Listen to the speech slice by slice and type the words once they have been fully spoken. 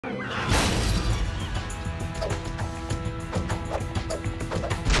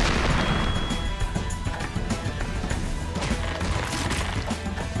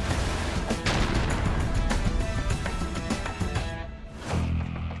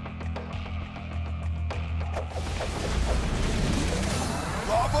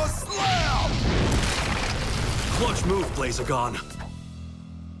Lava slam! Clutch move, Blazagon.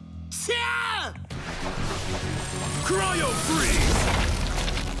 Yeah! Cryo freeze!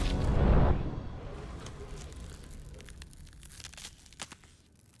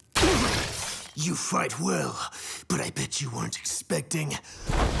 You fight well, but I bet you weren't expecting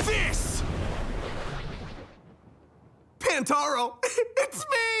this! Pantaro, it's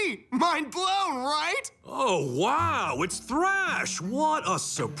me! Mind blown, right? Oh, wow, it's Thrash! What a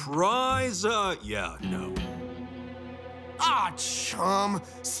surprise! Yeah, no. Ah, chum.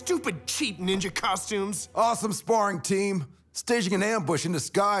 Stupid, cheap ninja costumes. Awesome sparring, team. Staging an ambush in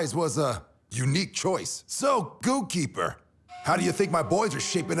disguise was a unique choice. So, Goo Keeper, how do you think my boys are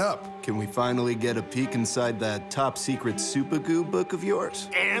shaping up? Can we finally get a peek inside that top-secret Super Goo book of yours?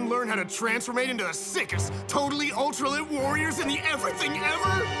 And learn how to transformate into the sickest, totally ultra-lit warriors in the everything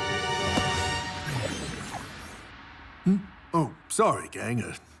ever? Oh, sorry, gang.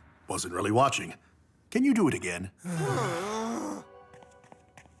 Wasn't really watching. Can you do it again?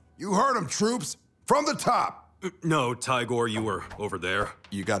 You heard him, troops. From the top. No, Tigor, you were over there.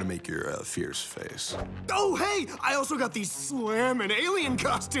 You gotta make your fierce face. Oh, hey! I also got these slammin' alien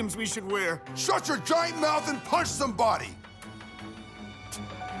costumes we should wear. Shut your giant mouth and punch somebody.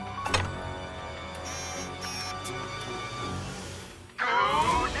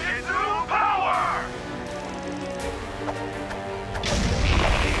 Goo Jit Zu power!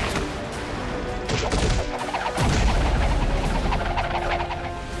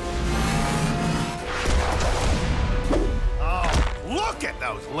 Look at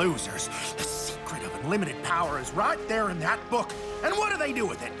those losers! The secret of unlimited power is right there in that book. And what do they do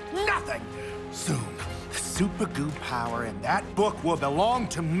with it? Nothing! Soon, the Super Goo power in that book will belong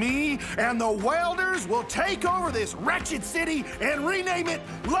to me, and the Welders will take over this wretched city and rename it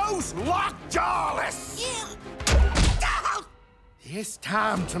Los Lockjawless! This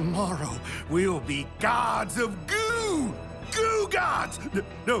time tomorrow, we'll be gods of goo! Goo gods!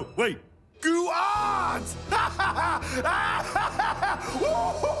 No, wait. Goo odds!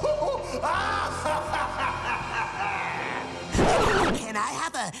 Can I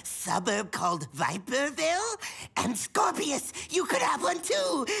have a suburb called Viperville? And Scorpius, you could have one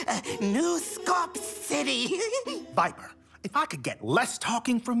too. New Scorp City. Viper, if I could get less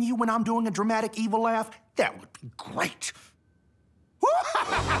talking from you when I'm doing a dramatic evil laugh, that would be great.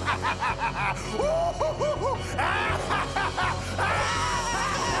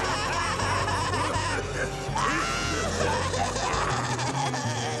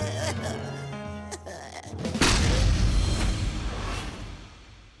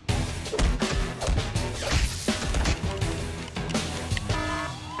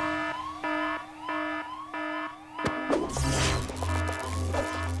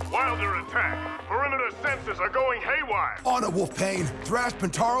 Wilder attack. Perimeter sensors are going haywire. On it, Wolfpain. Thrash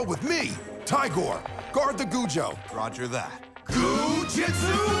Pantaro with me, Tigor. Guard the Gujo. Roger that. Goo Jit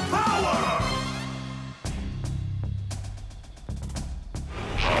Zu power!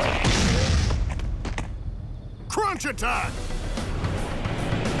 Crunch attack!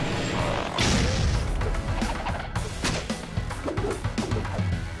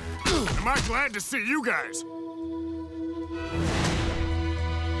 Am I glad to see you guys?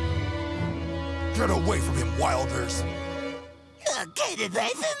 Get away from him, Wilders. Get away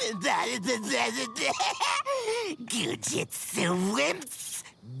from Goojitzu wimps.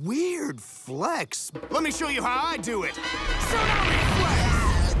 Weird flex. Let me show you how I do it. Tsunami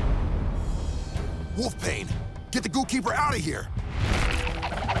flex! Wolfpain, get the Goo Keeper out of here.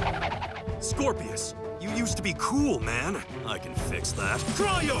 Scorpius, you used to be cool, man. I can fix that.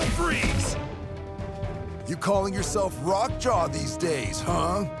 Cryo freeze! You calling yourself Rockjaw these days,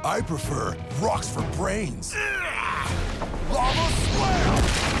 huh? I prefer rocks for brains. Lava slam!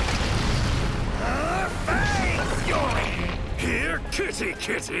 Here, kitty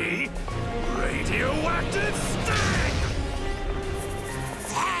kitty! Radioactive sting!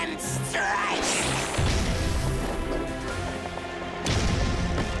 Sand strike!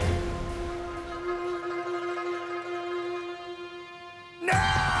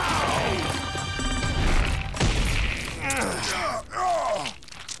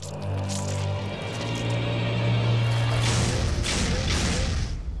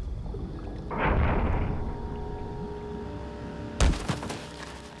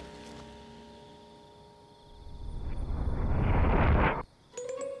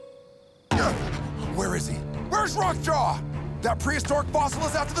 Where is he? Where's Rockjaw? That prehistoric fossil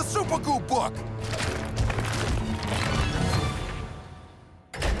is after the Super Goo book.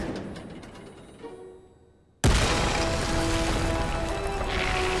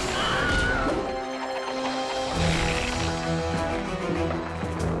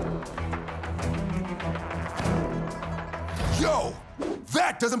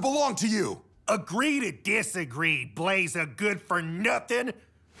 doesn't belong to you. Agree to disagree, Blazer good for nothing.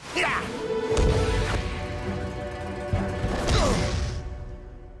 Yeah.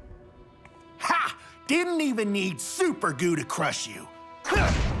 Ha! Didn't even need super goo to crush you.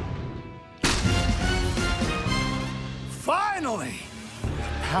 Huh. Finally! The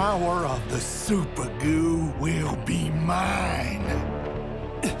power of the super goo will be mine.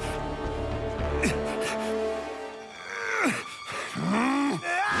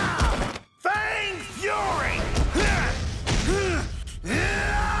 Fang Fury!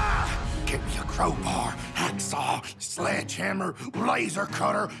 Give me a crowbar, hacksaw, sledgehammer, laser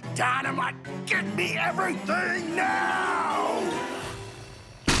cutter, dynamite. Give me everything now!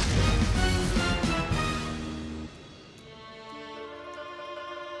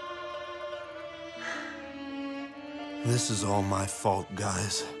 This is all my fault,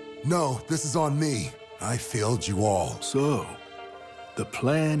 guys. No, this is on me. I failed you all. So, the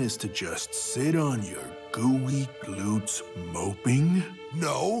plan is to just sit on your gooey glutes moping?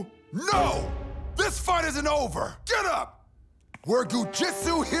 No! No! This fight isn't over! Get up! We're Goo Jit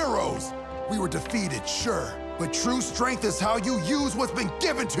Zu Heroes! We were defeated, sure, but true strength is how you use what's been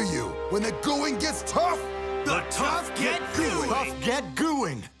given to you. When the gooing gets tough, The tough get gooey! Tough get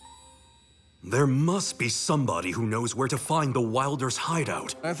gooing! There must be somebody who knows where to find the Wilder's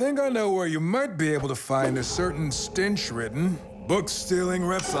hideout. I think I know where you might be able to find a certain stench-ridden, book-stealing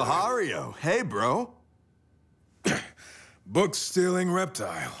reptile. Sahario, hey, bro. Book-stealing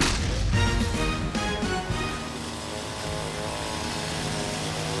reptile.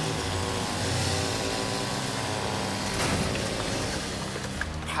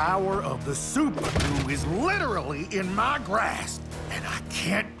 Power of the super goo is literally in my grasp, and I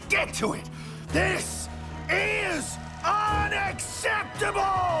can't get to it. This is unacceptable!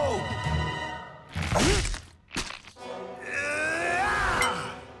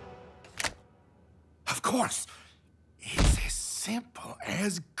 Of course, it's as simple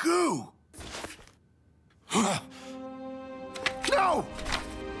as goo. No!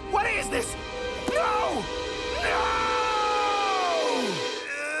 What is this? No! No!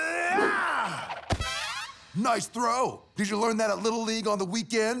 nice throw. Did you learn that at Little League on the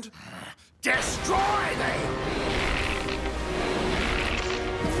weekend? Destroy them!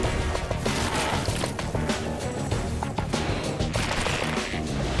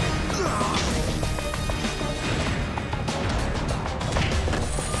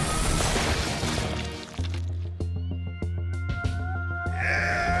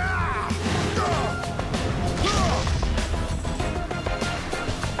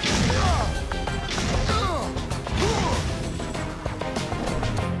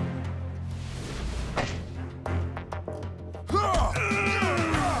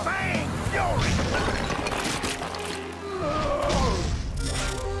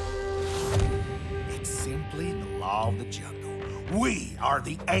 We are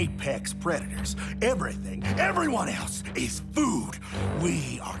the apex predators. Everything, everyone else is food.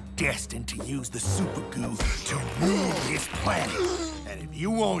 We are destined to use the super goo to rule this planet. And if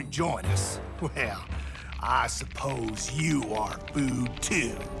you won't join us, well, I suppose you are food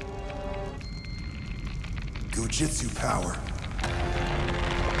too. Goojitzu power.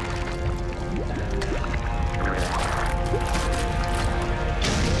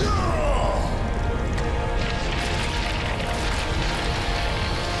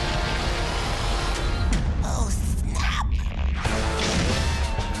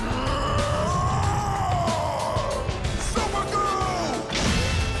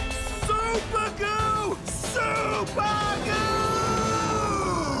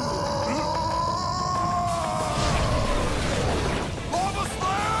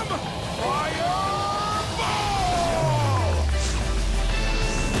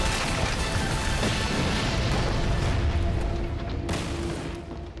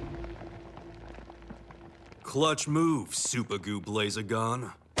 Clutch move, Super Goo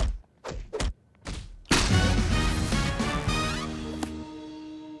Blazagon.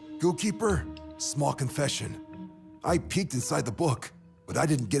 Gookeeper, small confession. I peeked inside the book, but I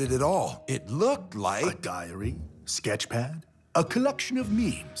didn't get it at all. It looked like... A diary, sketchpad, a collection of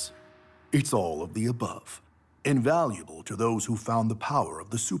memes. It's all of the above. Invaluable to those who found the power of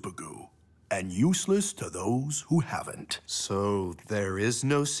the super goo, and useless to those who haven't. So there is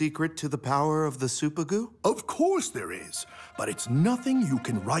no secret to the power of the super goo? Of course there is, but it's nothing you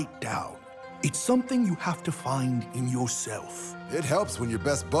can write down. It's something you have to find in yourself. It helps when your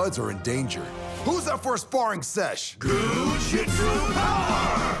best buds are in danger. Who's up for a sparring sesh? Goo Jit Zu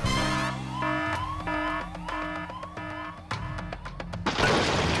power!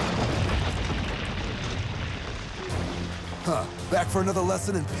 Huh, back for another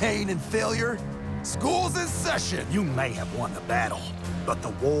lesson in pain and failure? School's in session! You may have won the battle, but the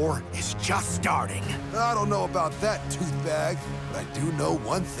war is just starting. I don't know about that, Toothbag, but I do know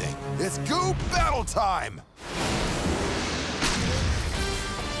one thing. It's Goo battle time!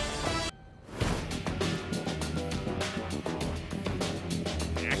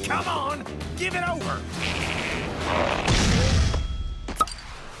 Come on, give it over!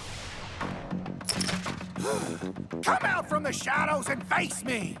 Come out from the shadows and face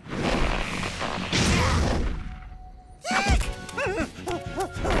me!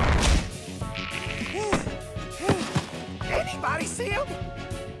 Anybody see him?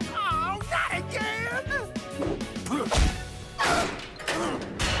 Oh, not again!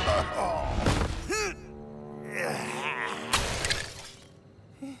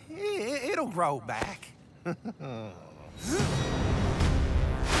 It'll grow back.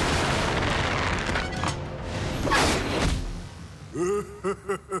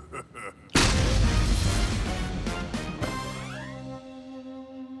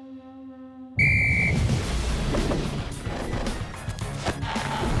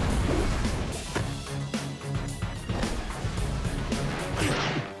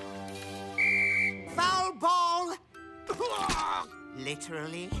 Foul ball!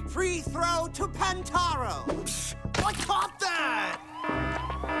 Literally. Free throw to Pantaro. I caught that!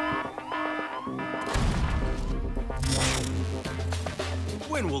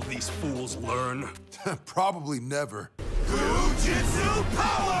 When will these fools learn? Probably never. Goo Jit Zu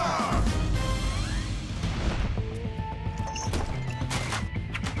power!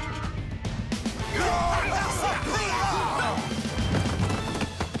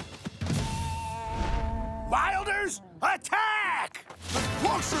 Wilders, attack!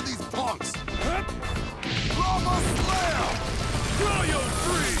 Puncture these punks! Lava Slam! Cryo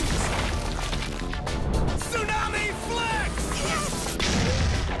freeze! Tsunami flex!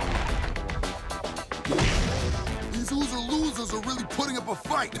 These Oozer losers are really putting up a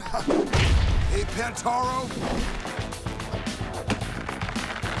fight. Hey, Pantaro.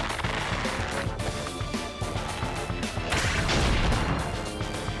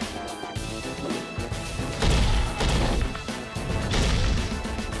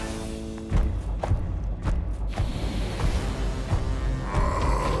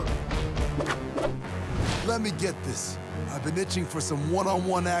 Let me get this. I've been itching for some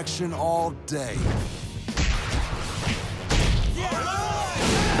one-on-one action all day.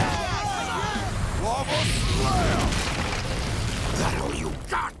 Lava Slam! That all you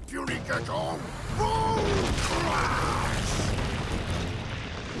got, puny gecko? Boom! Crash!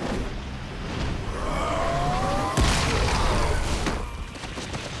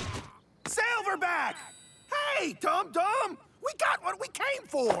 Silverback! Hey, Dum-Dum! We got what we came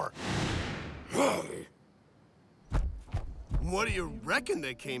for! What do you reckon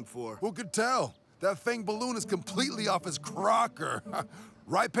they came for? Who could tell? That Fang balloon is completely off his crocker.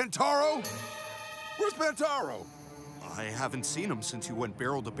 Right, Pantaro? Where's Pantaro? I haven't seen him since you went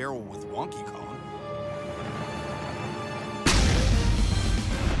barrel to barrel with Wonky Kong.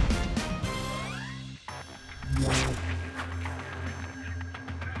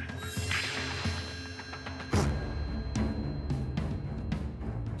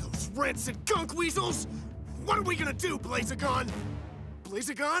 Those rancid gunk weasels! What are we gonna do, Blazagon?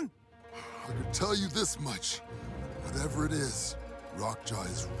 Blazagon? I can tell you this much. Whatever it is, Rockjaw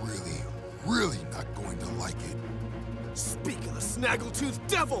is really not going to like it. Speak of the snaggletooth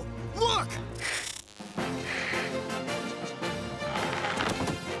devil! Look!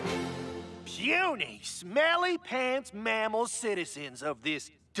 Puny, smelly pants mammal citizens of this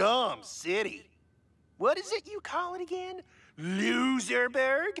dumb city. What is it you call it again?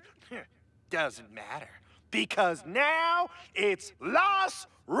 Loserberg? Doesn't matter, because now it's Los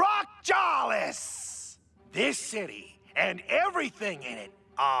Rockjawless. This city and everything in it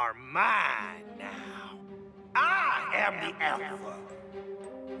are mine now. I am the Alpha.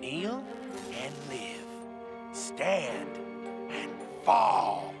 Kneel and live. Stand and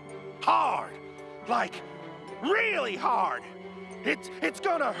fall. Hard. Like, really hard. It's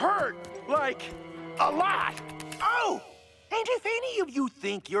gonna hurt. Like, a lot. Oh! And if any of you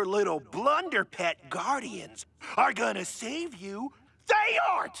think your little blunder pet guardians are gonna save you, they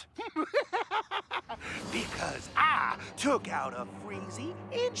aren't! Because I took out a freezy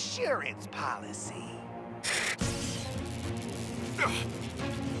insurance policy.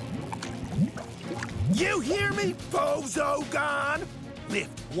 You hear me, Bozogon?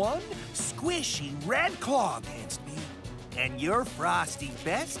 Lift one squishy red claw against me, and your frosty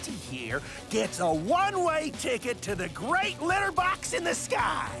bestie here gets a one-way ticket to the great litter box in the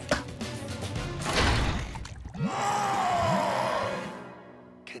sky.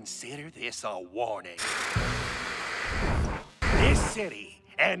 consider this a warning. This city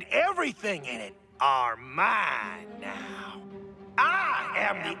and everything in it are mine now. I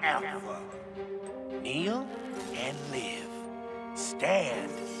am the Alpha. Kneel and live.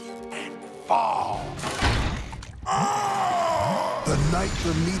 Stand and fall. The night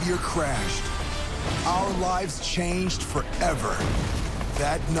the meteor crashed, our lives changed forever.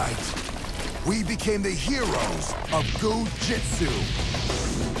 That night, we became the heroes of Goo Jit Zu.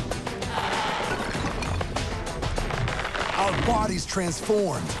 Our bodies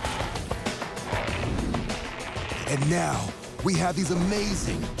transformed. And now, we have these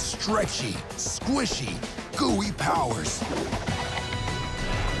amazing, stretchy, squishy, gooey powers.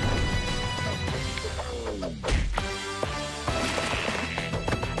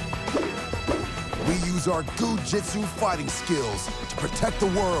 We use our Goo Jit Zu fighting skills to protect the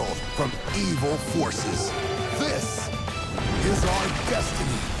world from evil forces. This is our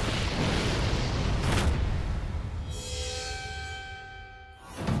destiny.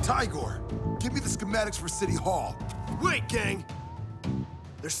 Tigor, give me the schematics for City Hall. Wait, gang.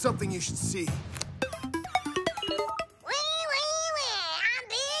 There's something you should see. I'm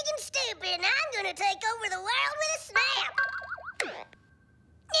big and stupid, and I'm gonna take over the world with a snap.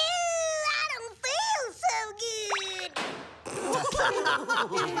 I don't feel so good.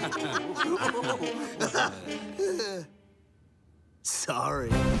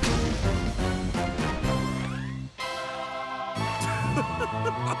 Sorry.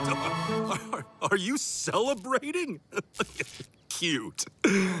 Are you celebrating? Cute.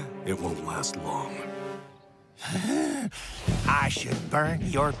 It won't last long. I should burn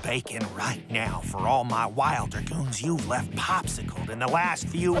your bacon right now for all my Wilder goons you've left popsicled in the last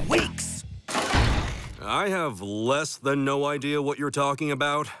few weeks. I have less than no idea what you're talking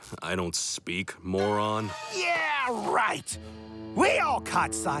about. I don't speak, moron. Yeah, right. We all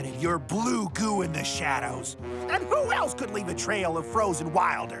caught sight of your blue goo in the shadows. And who else could leave a trail of frozen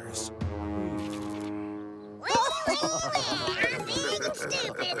Wilders? I'm big and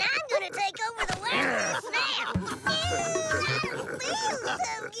stupid, and I'm gonna take over the world with a snap. I don't feel so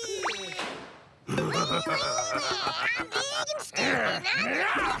good. I'm big and stupid, and I'm gonna take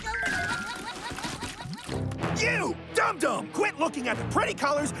over the... You, dum-dum, quit looking at the pretty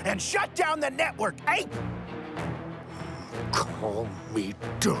colors and shut down the network, eh? Call me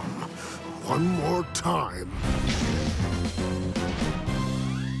dumb one more time.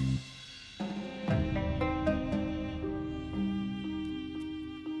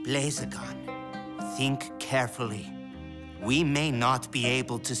 Blazagon, think carefully. We may not be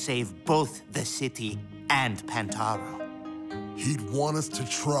able to save both the city and Pantaro. He'd want us to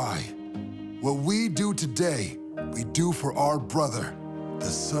try. What we do today, we do for our brother. The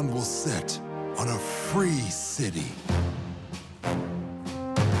sun will set on a free city.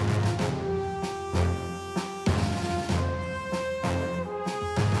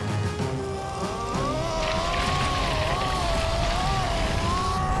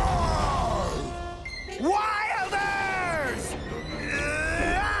 Wilders!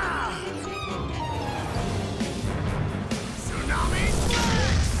 Tsunami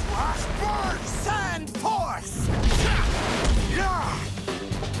splash! Splash burn! Sand force!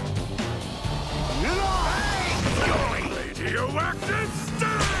 Radioactive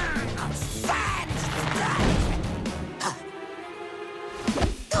stand! Sand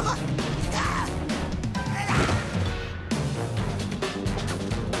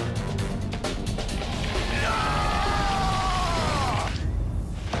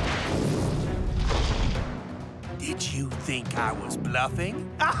Did you think I was bluffing?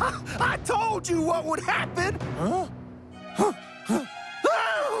 I told you what would happen!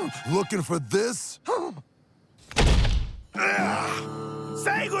 Looking for this?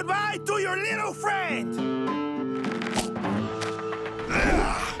 Say goodbye to your little friend!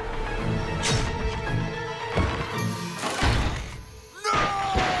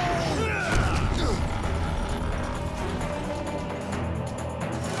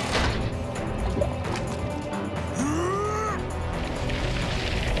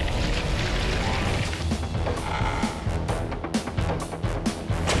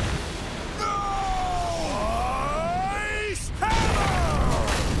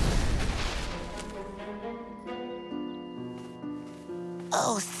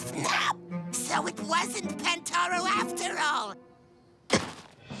 Oh, snap! So it wasn't Pantaro after all!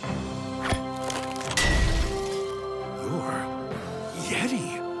 You're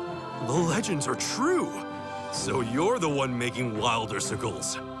Yeti. The legends are true. So you're the one making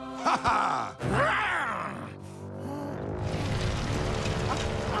Wildersicles. Ha ha!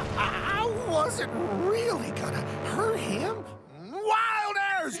 I wasn't really gonna hurt him.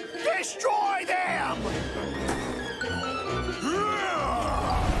 Wilder! monsters! Destroy them!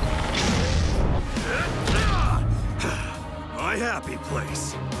 My happy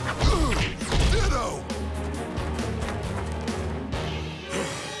place. Ditto!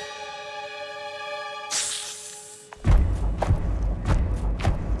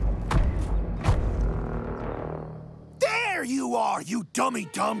 There you are, you dummy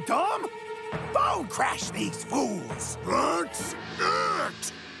dum-dum! Bone crash these fools! That's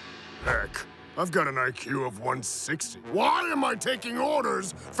it! Heck, I've got an IQ of 160. Why am I taking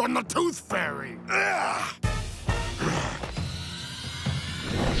orders from the Tooth Fairy? Ugh!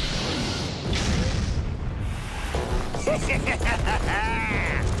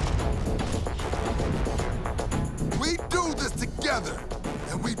 We do this together,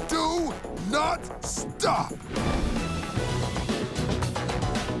 and we do not stop!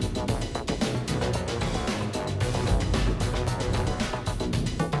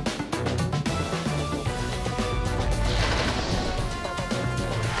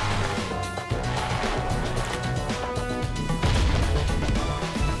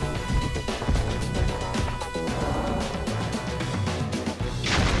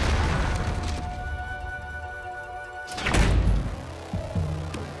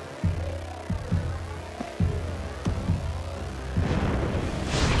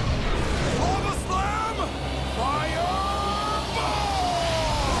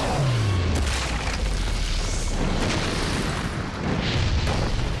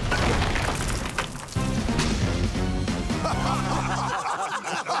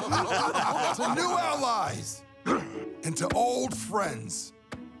 To new allies! And to old friends.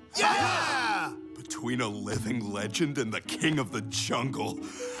 Yeah! Between a living legend and the king of the jungle,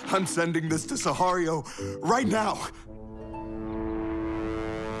 I'm sending this to Sahario right now.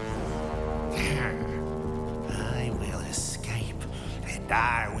 I will escape, and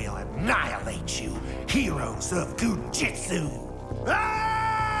I will annihilate you, heroes of Goo Jit Zu! Ah!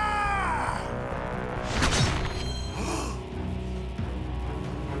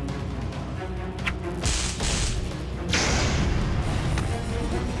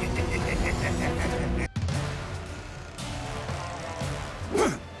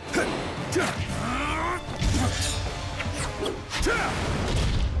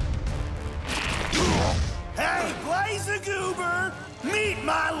 Hey, Blaze-a-Goober! Meet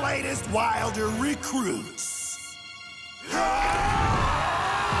my latest Wilder recruits!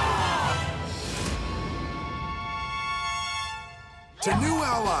 To new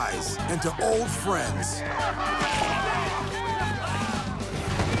allies and to old friends.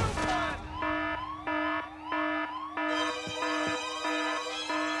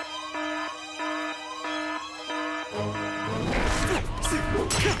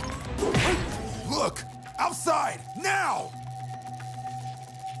 Look! Outside! Now!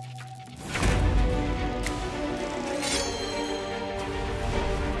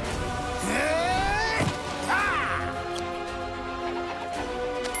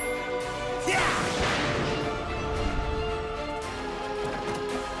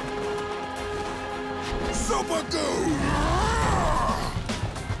 Super Goo!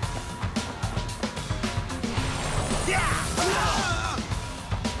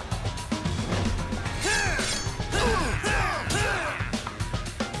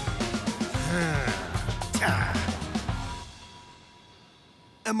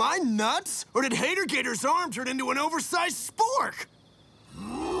 Am I nuts? Or did Hater Gator's arm turn into an oversized spork?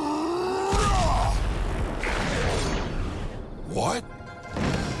 What?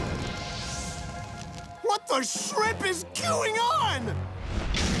 What the shrimp is going on?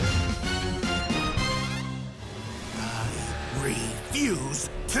 Refuse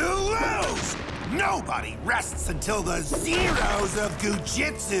to lose! Nobody rests until the zeros of Goo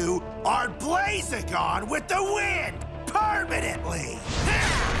Jit Zu are blazagon with the wind permanently!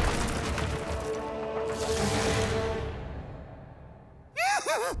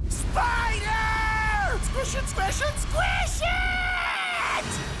 Spider! Squish it, squish it, squish it!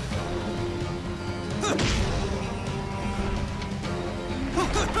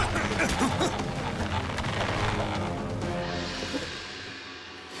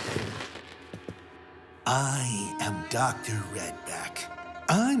 I am Dr. Redback.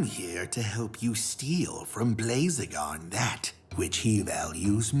 I'm here to help you steal from Blazagon that which he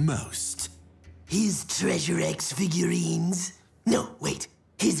values most. His Treasure X figurines? No, wait.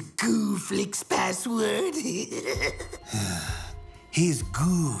 His Gooflix password? His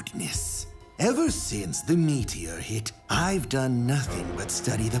goodness. Ever since the meteor hit, I've done nothing but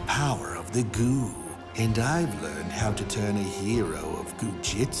study the power of the goo. And I've learned how to turn a hero of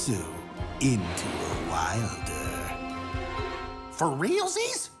goojitzu into a wilder. For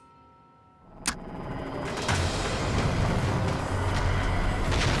realsies?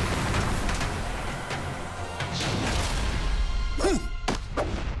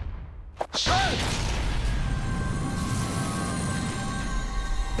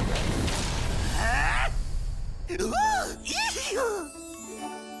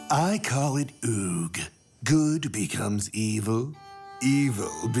 I call it oog. Good becomes evil.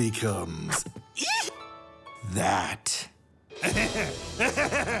 Evil becomes that.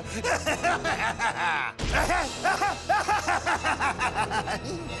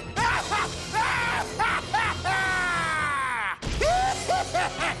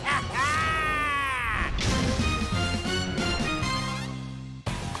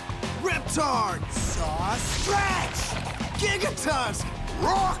 Riptard! Saw Stretch! Gigatusk!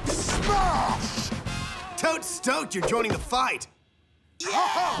 Rock Smash! Totes stoked you're joining the fight!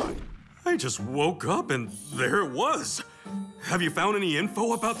 Yeah! I just woke up and there it was. Have you found any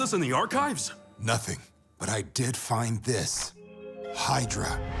info about this in the archives? Nothing, but I did find this.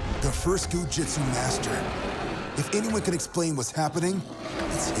 Hydra, the first Goo Jit Zu master. If anyone can explain what's happening,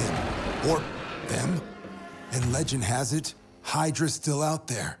 it's him. Or them. And legend has it, Hydra's still out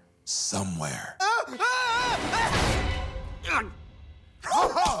there. Somewhere.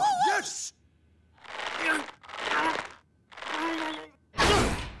 Yes!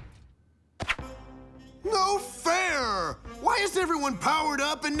 No fair! Why is everyone powered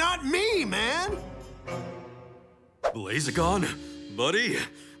up and not me, man? Blazigon, buddy,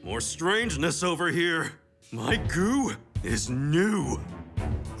 more strangeness over here. My goo is new.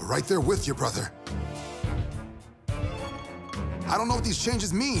 Right there with you, brother. I don't know what these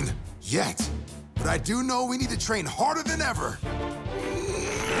changes mean, yet. But I do know we need to train harder than ever.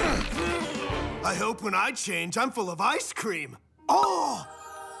 I hope when I change, I'm full of ice cream. Oh!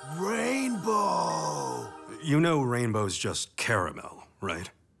 Rainbow! You know rainbow's just caramel, right?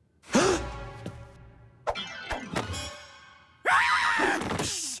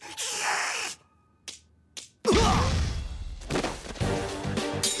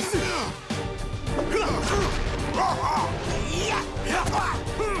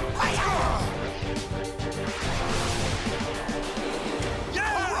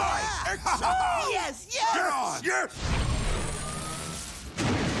 Yes, yes! Get on! Yes!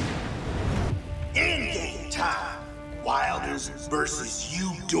 In-game time. Wilders versus you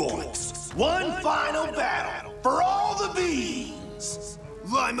dorks. One final battle for all the beans.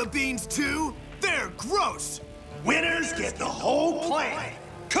 Lima beans too? They're gross! Winners get the whole planet.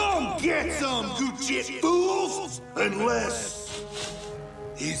 Come get some, Goo Jit fools! Unless...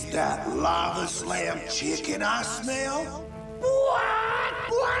 Is that lava slam chicken I smell? What?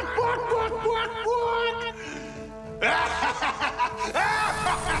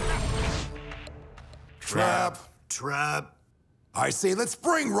 Trap. Trap. I say let's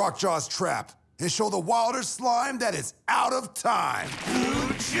bring Rockjaw's trap and show the Wilder slime that is out of time.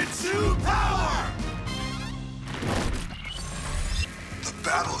 Goojitzu power! The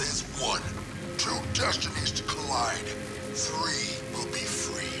battle is won. 2 destinies to collide. 3 will be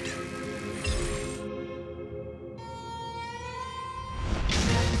freed.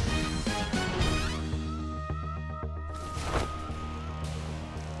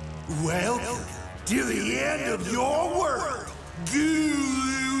 Welcome to the end of your world, Goo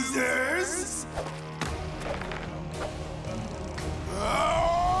losers!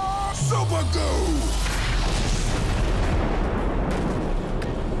 Super Goo!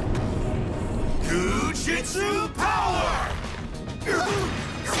 Goojitzu power!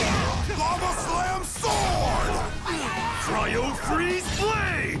 Lava Slam Sword! Cryo Freeze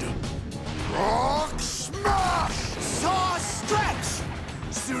Blade! Rock Smash! Saw Stretch!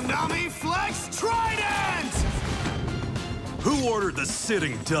 Tsunami Flex Trident! Who ordered the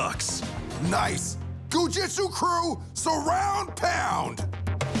sitting ducks? Nice! Goojitsu crew, surround pound!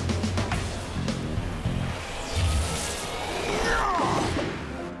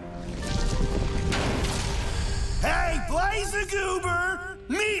 Hey, Blazagoober!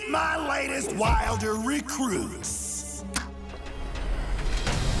 Meet my latest Wilder recruits!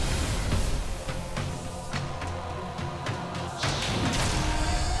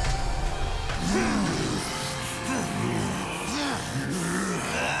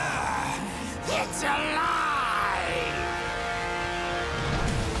 It's alive!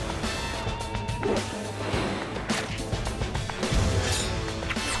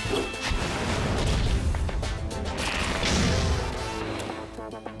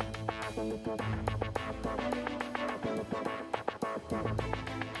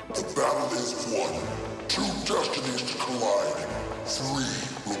 The battle is won. 2 destinies to collide. 3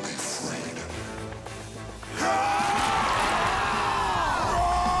 will be freed.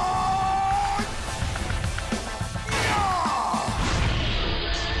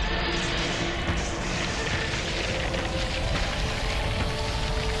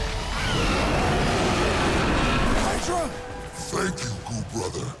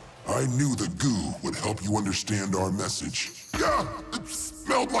 I knew the goo would help you understand our message. Yeah, it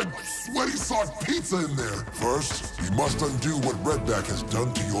smelled like sweaty sock pizza in there. First, we must undo what Redback has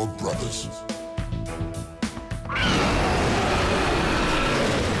done to your brothers.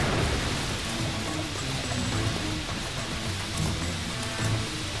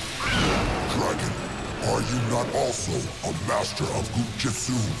 Dragon, are you not also a master of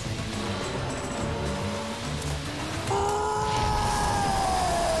goojitzu?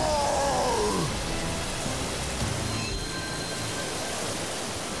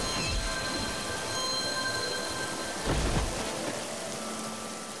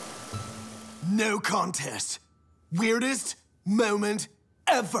 No contest. Weirdest moment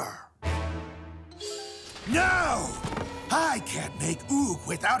ever. No! I can't make Ook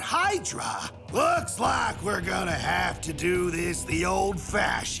without Hydra. Looks like we're gonna have to do this the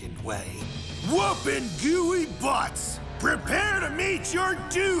old-fashioned way. Whooping gooey butts. Prepare to meet your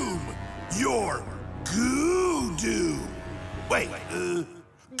doom. Your goo doom. Wait,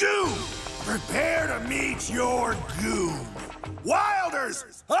 goo! Prepare to meet your goom.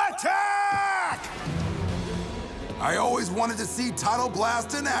 Wilders, attack! I always wanted to see Tidal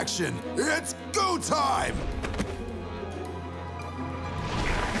Blast in action. It's go time!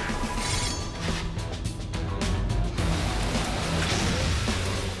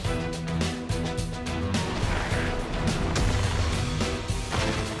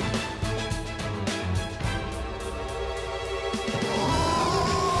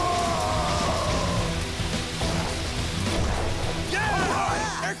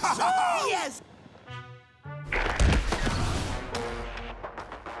 Yes!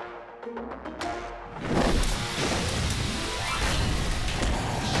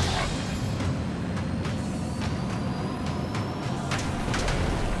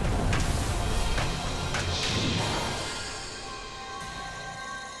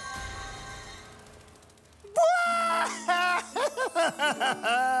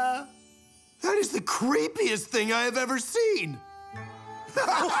 That is the creepiest thing I have ever seen.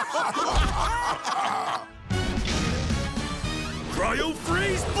 Cryo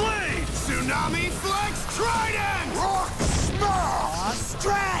Freeze Blade! Tsunami Flex Trident! Rock smash!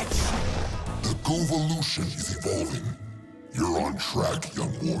 Stretch! The Goovolution is evolving. You're on track,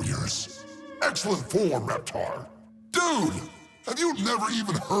 young warriors. Excellent form, Reptar. Dude, have you never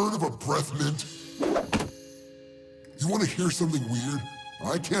even heard of a breath mint? You want to hear something weird?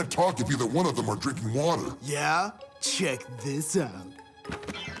 I can't talk if either one of them are drinking water. Yeah? Check this out.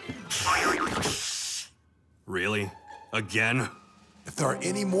 Really? Again? If there are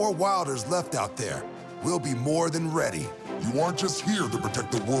any more Wilders left out there, we'll be more than ready. You aren't just here to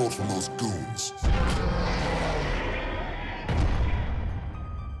protect the world from those goons.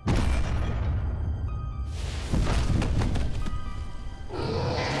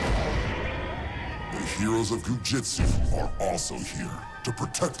 The heroes of Goojitzu are also here to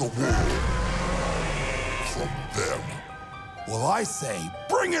protect the world from them. Well, I say,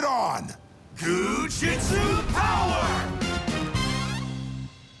 bring it on! Goo Jit Zu power!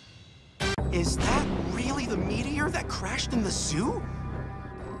 Is that really the meteor that crashed in the zoo?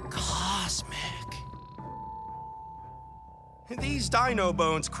 Cosmic. These dino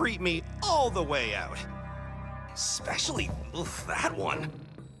bones creep me all the way out. Especially that one.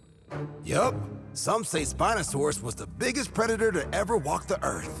 Yup. Some say Spinosaurus was the biggest predator to ever walk the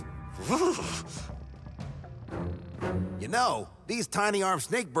earth. You know, these tiny-armed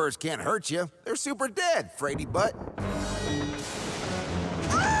snake birds can't hurt you. They're super dead, Frady Butt.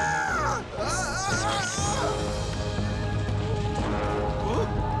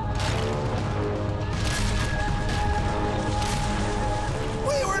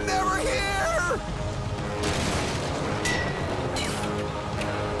 We were never here!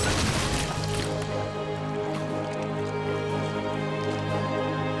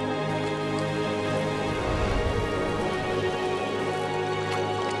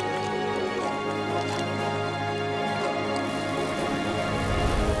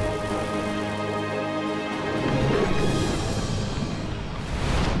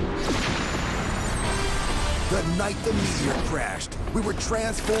 The night the meteor crashed, we were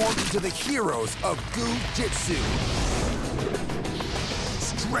transformed into the heroes of Goo Jit Zu.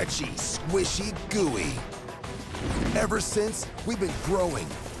 Stretchy, squishy, gooey. Ever since, we've been growing,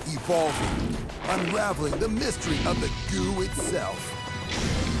 evolving, unraveling the mystery of the goo itself.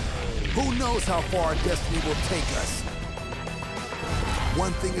 Who knows how far our destiny will take us?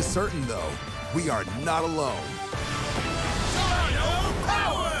 One thing is certain, though, we are not alone. Dino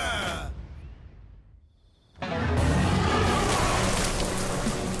power!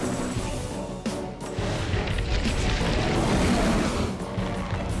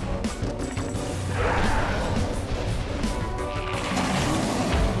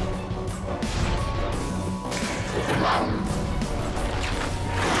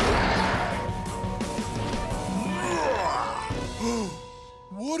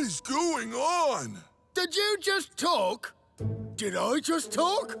 Did you just talk? Did I just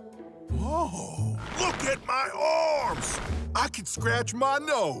talk? Whoa, look at my arms! I can scratch my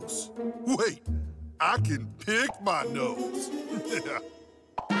nose. Wait, I can pick my nose.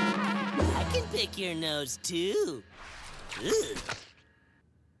 I can pick your nose, too. Ugh.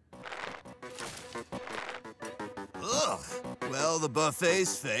 Ugh. Well, the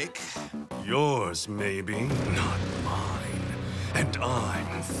buffet's fake. Yours, maybe, not mine. And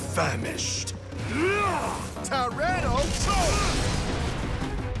I'm famished. Tyranno!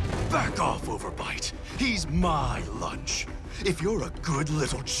 Back off, Overbite. He's my lunch. If you're a good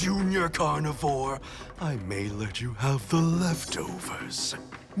little junior carnivore, I may let you have the leftovers.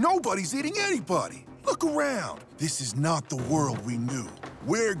 Nobody's eating anybody. Look around. This is not the world we knew.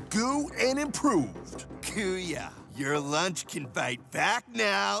 We're goo and improved. Gooya, your lunch can fight back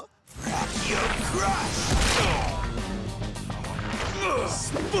now. Brachio Crush!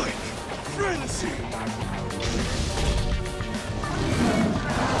 Spike! Frenzy!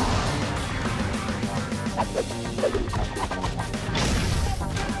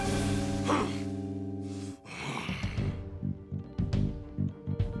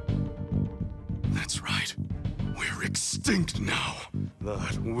 That's right. We're extinct now.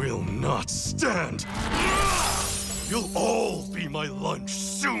 That will not stand. You'll all be my lunch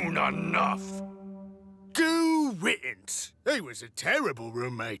soon enough. Goo Wittens. He was a terrible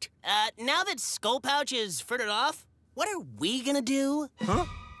roommate. Now that Skull Pouch is frittered off, what are we gonna do? Huh?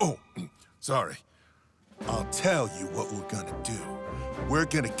 Oh, sorry. I'll tell you what we're gonna do. We're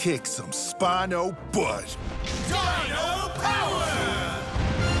gonna kick some Spino butt. Dino Power!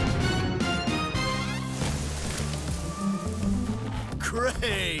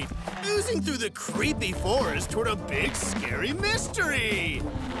 Great! Oozing through the creepy forest toward a big, scary mystery!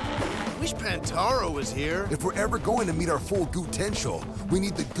 Wish Pantaro was here. If we're ever going to meet our full Goo-tential, we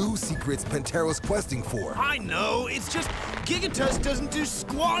need the goo secrets Pantaro's questing for. I know, it's just Gigatus doesn't do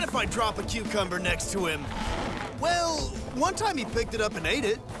squat if I drop a cucumber next to him. Well, one time he picked it up and ate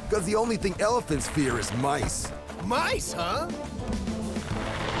it. Because the only thing elephants fear is mice. Mice, huh?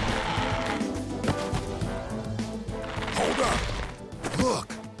 Hold up!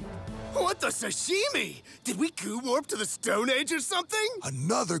 Look! What the sashimi? Did we goo warp to the Stone Age or something?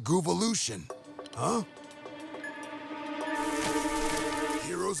 Another Goovolution. Huh?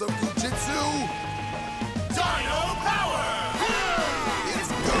 Heroes of Goojitzu! Dino Power! It's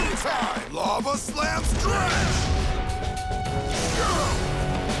go time! Lava Slam Stretch!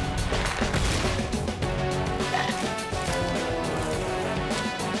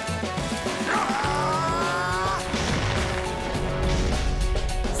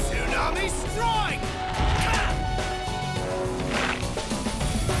 Tsunami Strike!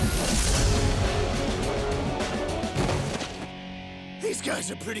 These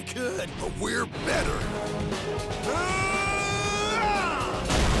guys are pretty good. But we're better.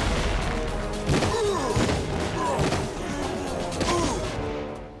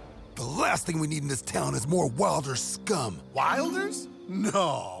 The last thing we need in this town is more Wilder scum. Wilders?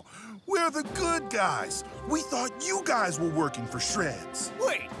 No. We're the good guys. We thought you guys were working for Shreds.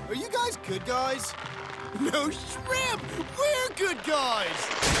 Wait, are you guys good guys? No shrimp! We're good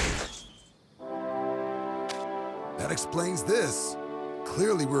guys! That explains this.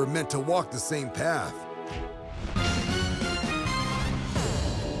 Clearly we were meant to walk the same path.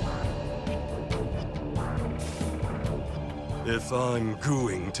 If I'm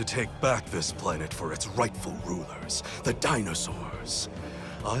gooing to take back this planet for its rightful rulers, the dinosaurs,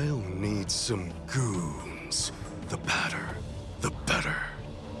 I'll need some goons. The badder, the better.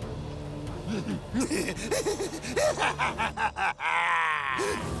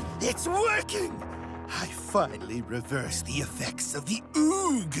 It's working! I finally reversed the effects of the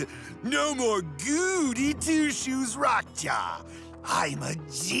oog. No more goody two-shoes rockjaw. I'm a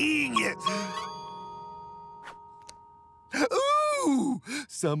genius. Ooh!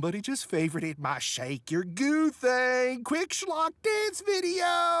 Somebody just favorited my Shake Your Goo thing. Quick schlock dance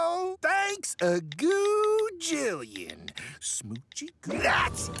video. Thanks a goojillion. Smoochy goo.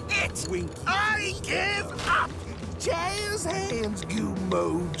 That's it! Winky. I give up! Jazz hands,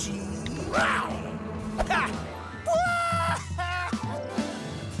 Goomoji. Wow!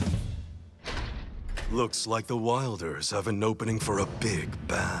 Looks like the Wilders have an opening for a big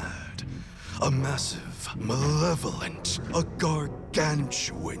bad. A massive, malevolent, a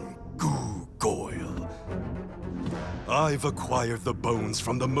gargantuan goo-goyle. I've acquired the bones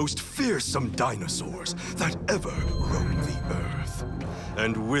from the most fearsome dinosaurs that ever roamed the earth.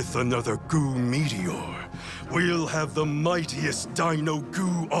 And with another goo meteor, we'll have the mightiest dino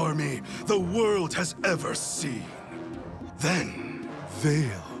goo army the world has ever seen. Then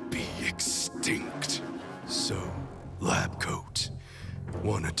they'll be extinct. So, lab coat,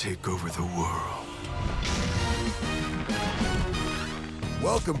 wanna take over the world?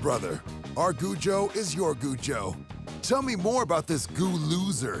 Welcome, brother. Our Goojo is your Goojo. Tell me more about this goo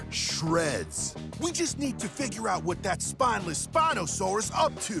loser, Shreds. We just need to figure out what that spineless Spinosaurus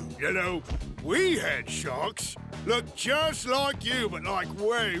up to. You know, we had sharks. Look just like you, but like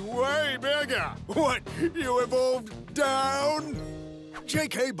way, way bigger. What, you evolved down?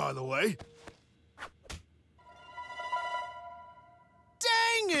 JK, by the way.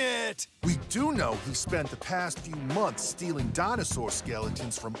 Dang it! We do know he spent the past few months stealing dinosaur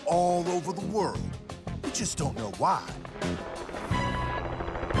skeletons from all over the world. We just don't know why.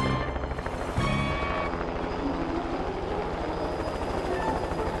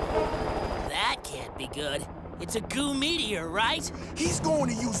 That can't be good. It's a goo meteor, right? He's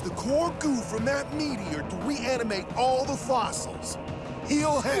going to use the core goo from that meteor to reanimate all the fossils.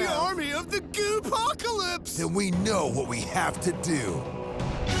 He'll have... The army of the Goo-pocalypse! Then we know what we have to do.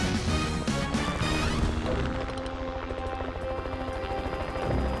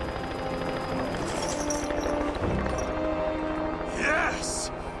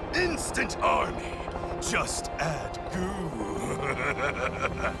 Yes! Instant army! Just add goo.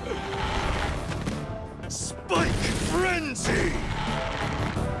 Spike frenzy!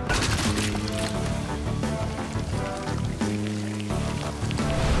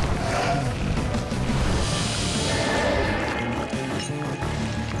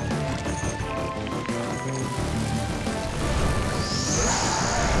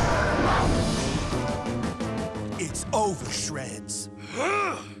 It's over, Shreds.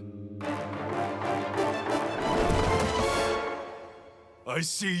 I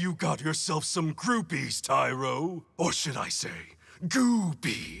see you got yourself some groupies, Tyro. Or should I say,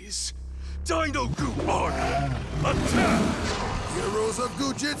 goobies. Dino Goo Army, attack! Heroes of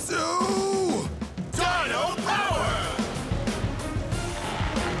Goo Jit Zu! Dino power!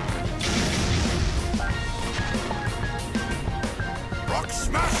 Rock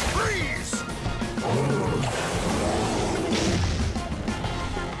smash freeze!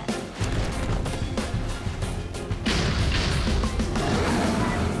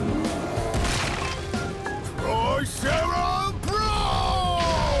 Sarah Brawl!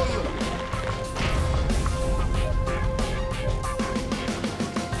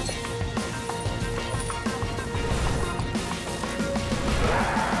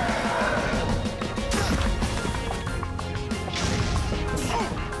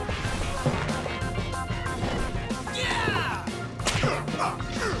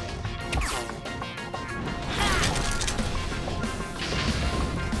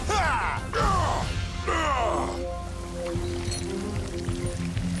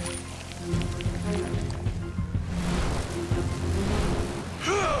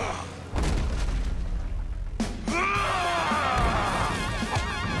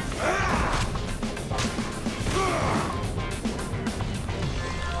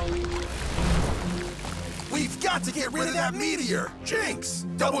 To get rid of that meteor! Jinx!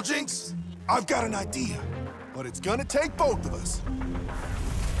 Double Jinx! I've got an idea, but it's gonna take both of us.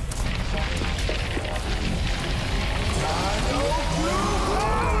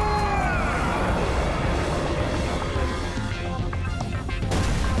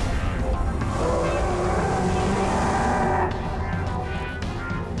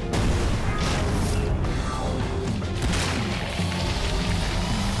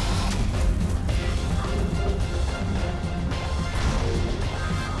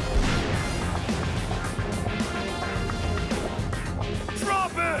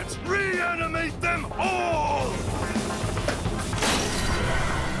 Reanimate them all!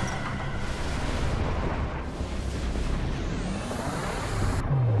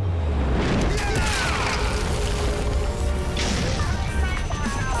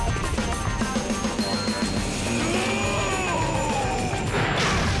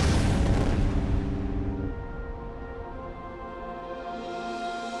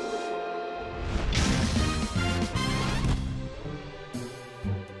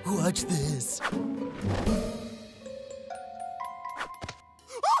 Watch this.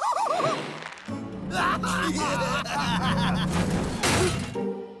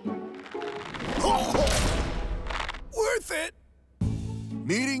 Worth it!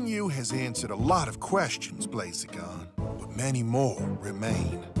 Meeting you has answered a lot of questions, Blazigon, but many more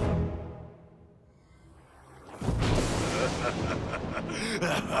remain.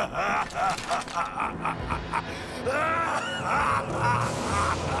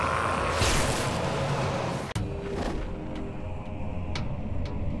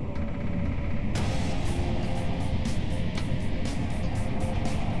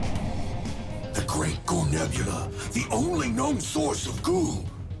 The great Goo the only known source of goo.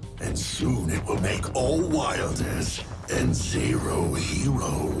 And soon it will make all wilders and zero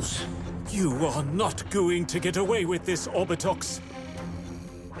heroes. You are not going to get away with this, Orbitox.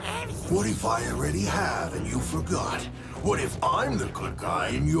 What if I already have and you forgot? What if I'm the good guy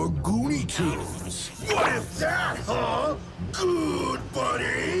in your Goonie Tunes? What if that, huh? Good,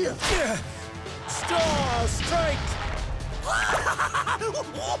 buddy! Star Strike!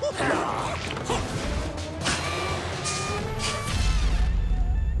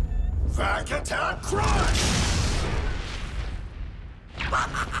 Back attack crush!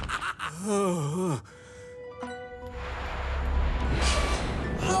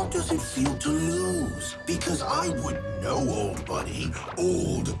 How does it feel to lose? Because I wouldn't know, old buddy.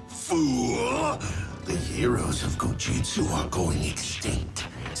 Old fool! The heroes of Goojitzu are going extinct.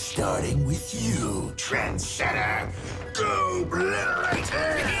 Starting with you, trendsetter. Go obliterate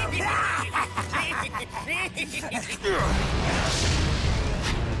him!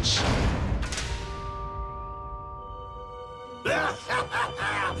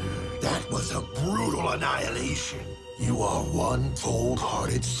 That was a brutal annihilation. You are one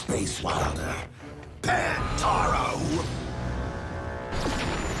cold-hearted space wilder. Pantaro!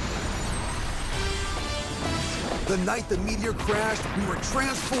 The night the meteor crashed, we were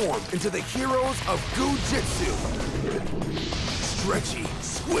transformed into the heroes of Goo Jit Zu. Stretchy,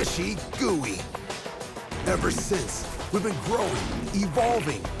 squishy, gooey. Ever since, we've been growing,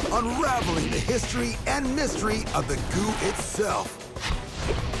 evolving, unraveling the history and mystery of the goo itself.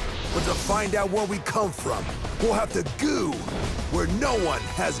 But to find out where we come from, we'll have to goo where no one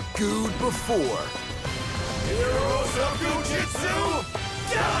has gooed before. Heroes of Goojitzu,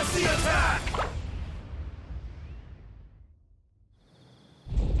 Galaxy Attack!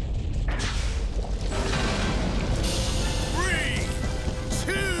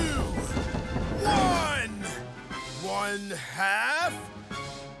 One half,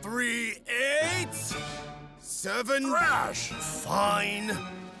 3/8, 7. Crash! Fine.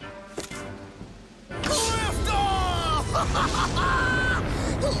 Lift off!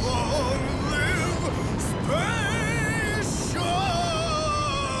 Long live Space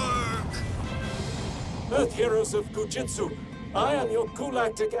Shark! Earth Heroes of Goojitzu, I am your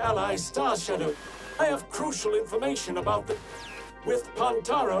galactic ally, Star Shadow. I have crucial information about the... with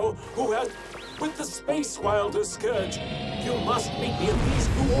Pantaro, who has... with the Space Wilder Scourge. You must meet me in these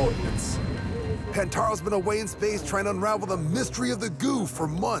coordinates. Pantaro's been away in space trying to unravel the mystery of the goo for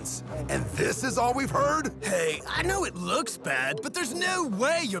months. And this is all we've heard? Hey, I know it looks bad, but there's no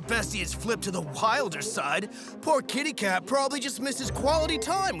way your bestie has flipped to the wilder side. Poor Kitty Cat probably just misses quality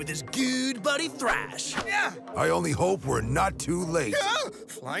time with his good buddy Thrash. Yeah. I only hope we're not too late. Yeah.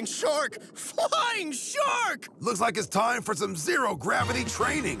 Flying shark! Flying shark! Looks like it's time for some zero-gravity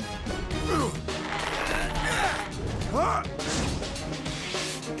training.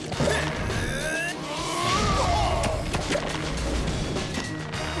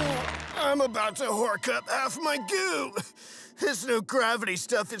 I'm about to hork up half my goo. This new gravity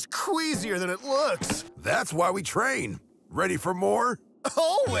stuff is queasier than it looks. That's why we train. Ready for more?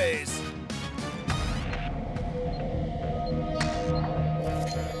 Always.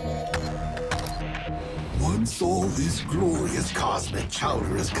 Once all this glorious cosmic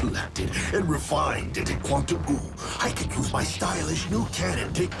chowder is collected and refined into quantum goo, I can use my stylish new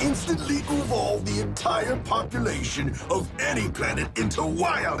cannon to instantly evolve the entire population of any planet into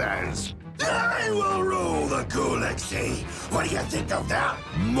wilders. I will rule the galaxy. What do you think of that,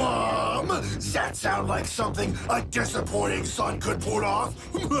 Mom? Does that sound like something a disappointing son could pull off?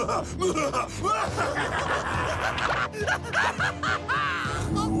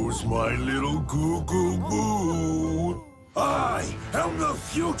 Who's my little goo-goo-goo? I am the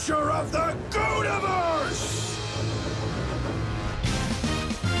future of the Gooniverse!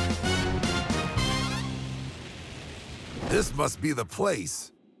 This must be the place.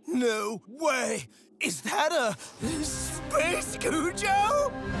 No way! Is that a Space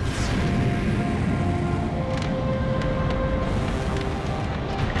Cujo?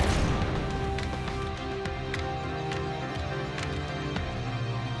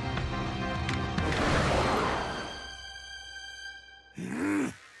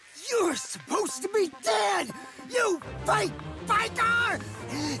 You're supposed to be dead! You fighter!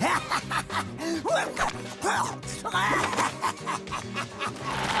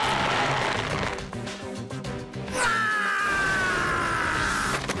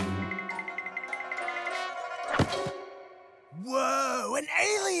 Whoa, an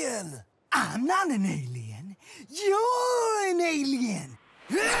alien! I'm not an alien. You're an alien.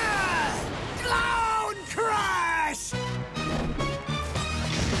 Cloud Crash!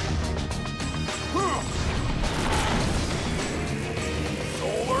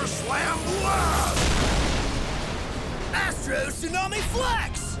 Slam Blast! Astro Tsunami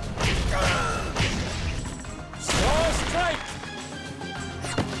Flex! Star Strike!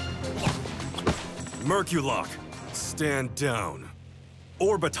 Merculock, stand down.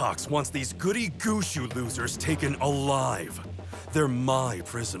 Orbitox wants these goody Goo-Shu losers taken alive. They're my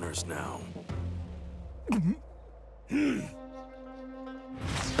prisoners now.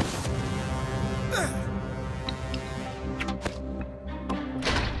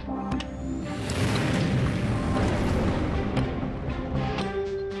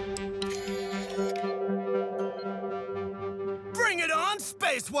 Bring it on,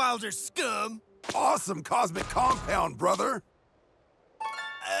 Space Wilder scum! Awesome cosmic compound, brother!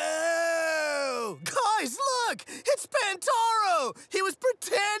 Oh! Guys, look! It's Pantaro! He was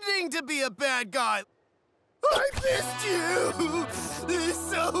pretending to be a bad guy. I missed you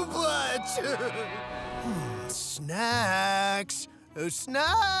so much! Snacks! Oh,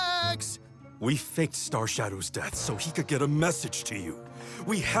 snacks! We faked Star Shadow's death so he could get a message to you.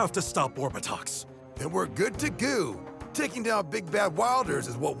 We have to stop Orbitox. Then we're good to go. Taking down big bad wilders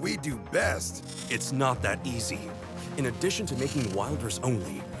is what we do best. It's not that easy. In addition to making wilders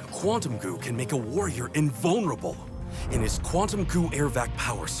only, Quantum Goo can make a warrior invulnerable. In his Quantum Goo airvac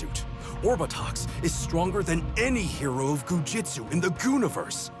power suit, Orbitox is stronger than any hero of Goojitzu in the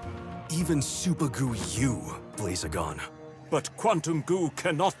Gooniverse. Even Super Goo U, Blazagon. But Quantum Goo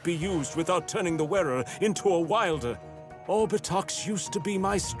cannot be used without turning the wearer into a wilder. Orbitox used to be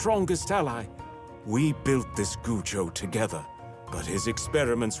my strongest ally. We built this Gujo together, but his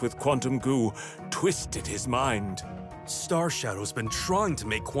experiments with Quantum Goo twisted his mind. Star Shadow's been trying to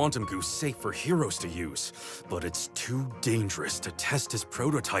make Quantum Goo safe for heroes to use, but it's too dangerous to test his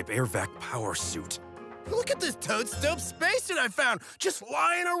prototype airvac power suit. Look at this toad-stope spacesuit I found, just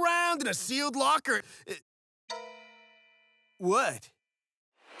lying around in a sealed locker. What?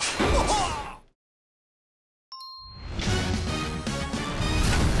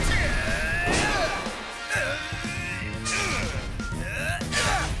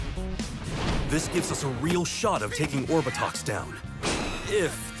 This gives us a real shot of taking Orbitox down.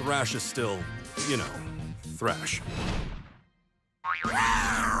 If Thrash is still, you know, Thrash.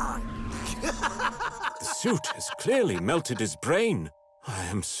 The suit has clearly melted his brain. I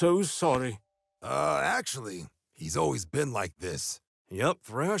am so sorry. Actually, he's always been like this. Yep,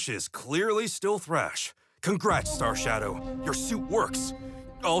 Thrash is clearly still Thrash. Congrats, Star Shadow. Your suit works.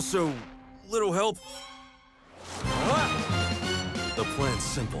 Also, little help. The plan's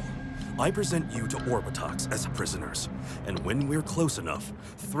simple. I present you to Orbitox as prisoners, and when we're close enough,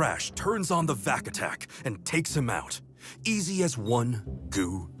 Thrash turns on the vac attack and takes him out. Easy as 1,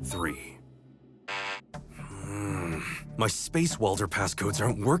 Goo 3. My Space Welder passcodes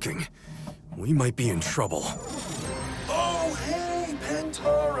aren't working. We might be in trouble. Oh, hey,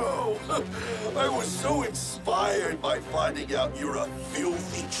 Pantaro! I was so inspired by finding out you're a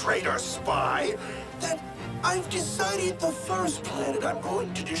filthy traitor spy that I've decided the first planet I'm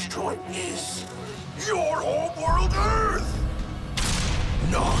going to destroy is your homeworld, Earth!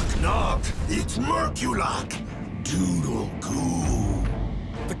 Knock, knock, it's Merculock. Doodle goo.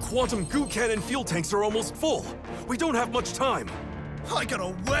 The Quantum Goo Cannon fuel tanks are almost full. We don't have much time. I got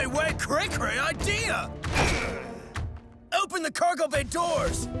a way cray-cray idea! Open the cargo bay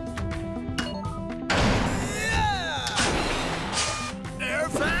doors! Yeah!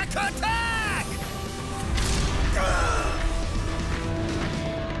 Airvac attack!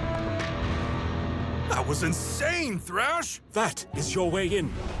 That was insane, Thrash! That is your way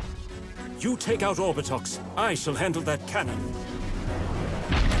in. You take out Orbitox. I shall handle that cannon.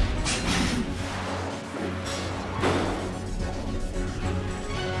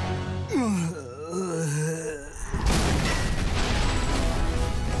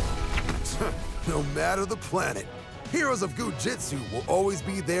 No matter the planet, heroes of Goo Jit Zu will always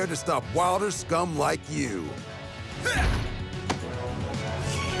be there to stop wilder scum like you.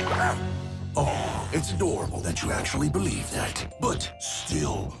 Oh, it's adorable that you actually believe that, but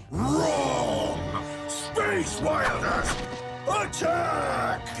still wrong! Space Wilders,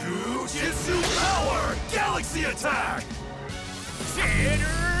 attack! Goojitzu power! Galaxy attack!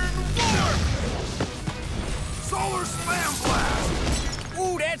 Saturn warp! Solar spam blast!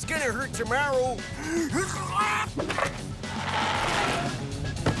 Ooh, that's gonna hurt tomorrow.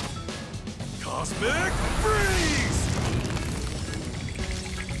 Cosmic freeze!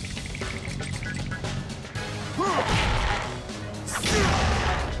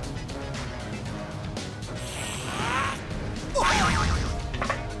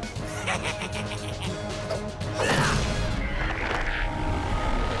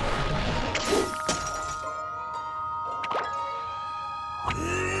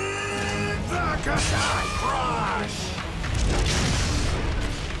 Rakasai Crush!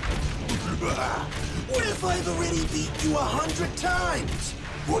 What if I've already beat you 100 times?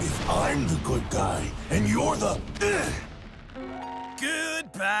 What if I'm the good guy and you're the...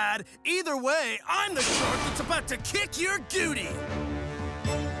 Good, bad. Either way, I'm the shark that's about to kick your duty.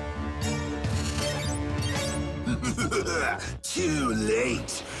 Too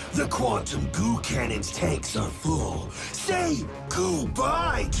late. The quantum goo cannon's tanks are full. Say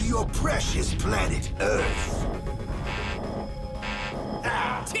goodbye to your precious planet Earth.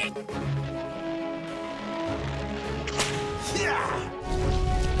 Yeah.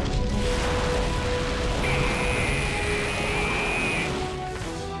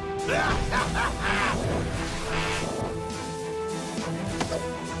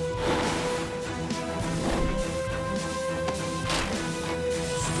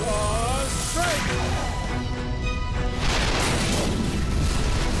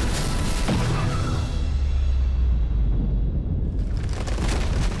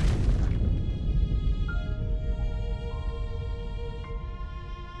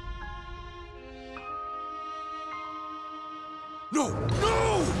 No!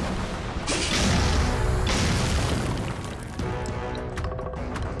 No!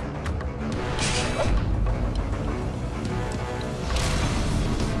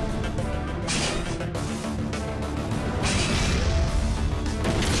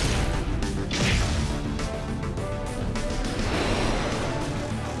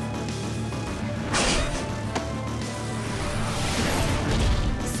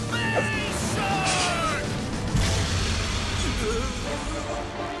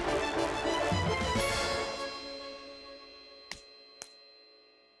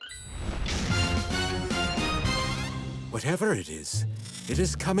 Whatever it is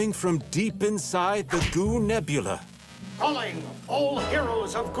coming from deep inside the Goo Nebula. Calling all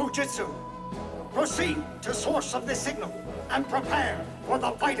heroes of Goo Jit Zu. Proceed to source of the signal and prepare for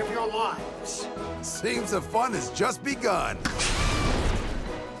the fight of your lives. Seems the fun has just begun.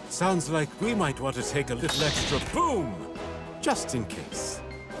 Sounds like we might want to take a little extra boom, just in case.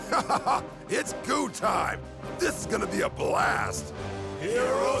 It's Goo time! This is gonna be a blast!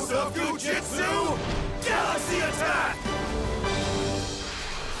 Heroes of Goo Jit Zu, Galaxy Attack!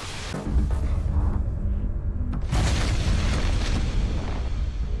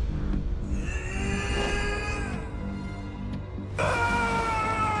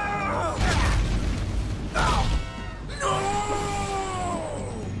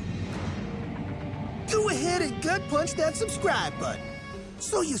 Go ahead and gut punch that subscribe button.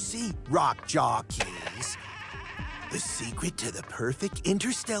 So you see, rock jockeys, the secret to the perfect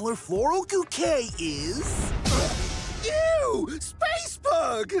interstellar floral bouquet is... you! Space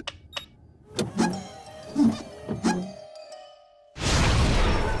bug!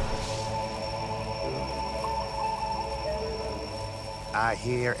 I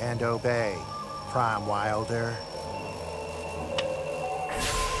hear and obey, Prime Wilder.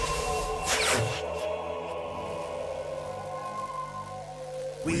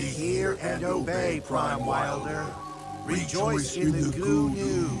 We hear and obey, Prime Wilder. Rejoice in the Goo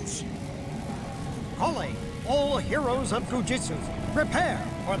news. Calling all heroes of Goo Jit Zu. Prepare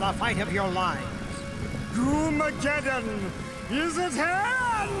for the fight of your lives. Goomageddon is at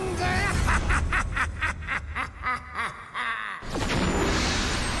hand!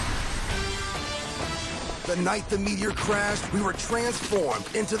 The night the meteor crashed, we were transformed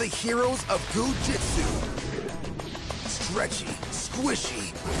into the heroes of Goo Jit Zu. Stretchy,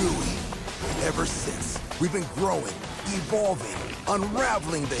 squishy, gooey. Ever since, we've been growing, evolving,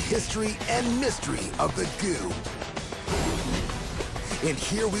 unraveling the history and mystery of the Goo. And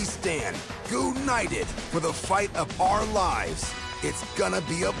here we stand, Goo-nited for the fight of our lives. It's gonna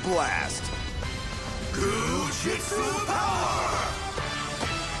be a blast. Goojitzu power!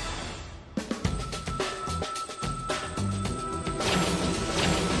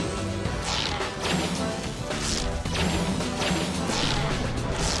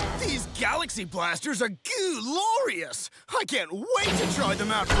 Galaxy blasters are glorious! I can't wait to try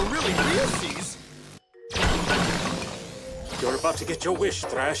them out for really realsies! You're about to get your wish,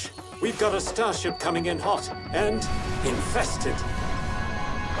 Thrash. We've got a starship coming in hot and infested.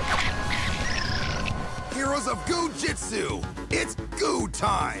 Heroes of Goo Jit Zu, it's Goo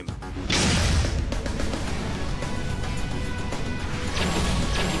time!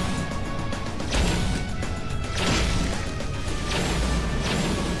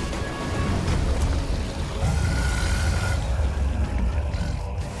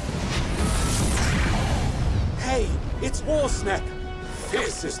 Hey, it's War Snap!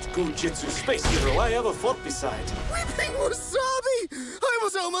 Fiercest Goo Jit Zu space hero I ever fought beside. Weeping Wasabi! I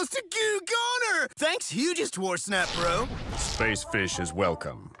was almost a goo goner! Thanks, hugest Warsnap, bro. Space Fish is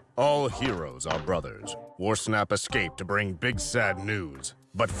welcome. All heroes are brothers. Warsnap escaped to bring big sad news.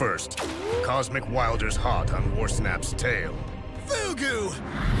 But first, Cosmic Wilder's hot on Warsnap's tail. Fugu!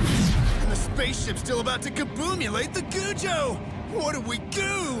 And the spaceship's still about to kaboomulate the Goojo! What do we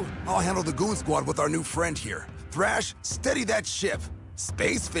do? I'll handle the goon squad with our new friend here. Thrash, steady that ship.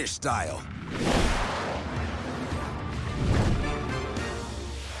 Space Fish style.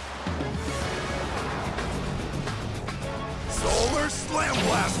 Solar Slam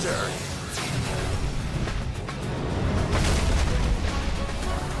Blaster!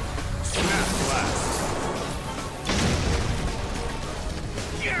 Snap Blast!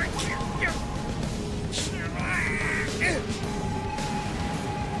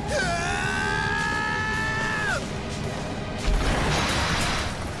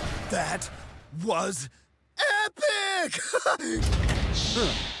 That was epic!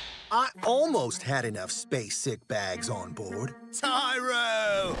 I almost had enough space sick bags on board.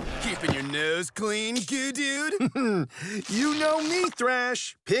 Tyro! Keeping your nose clean, goo dude? You know me,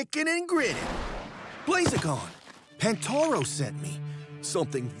 Thrash. Picking and grinning. Blazagon, Pantoro sent me.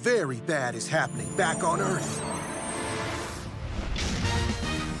 Something very bad is happening back on Earth.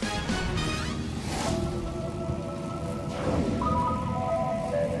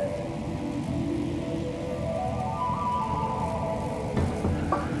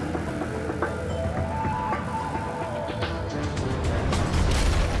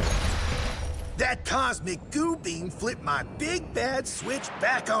 That cosmic goo beam flipped my big bad switch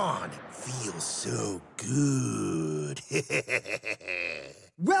back on. Feels so good.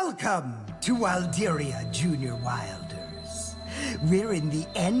 Welcome to Wilderia, Junior Wilders. We're in the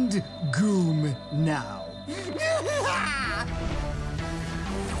end goom now.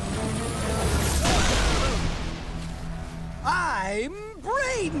 I'm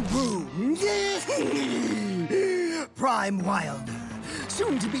Brain Boom, Prime Wilder,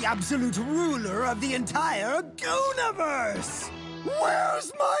 soon to be absolute ruler of the entire Gooniverse.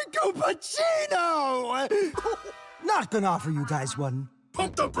 Where's my Goopachino? Not gonna offer you guys one.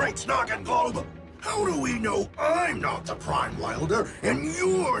 Pump the brakes, Noggin Bulb! How do we know I'm not the Prime Wilder and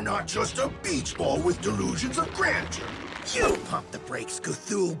you're not just a beach ball with delusions of grandeur? You pump the brakes,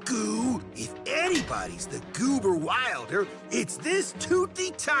 Cthulhu Goo. If anybody's the Goober Wilder, it's this toothy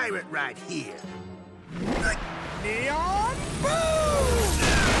tyrant right here. Neon Boom!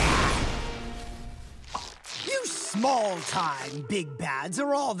 You small-time big bads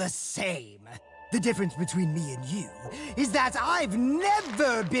are all the same. The difference between me and you is that I've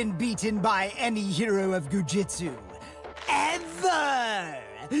never been beaten by any hero of Goojitzu. Ever!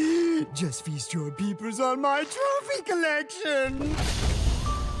 Just feast your peepers on my trophy collection!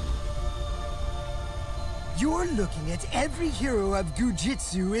 You're looking at every hero of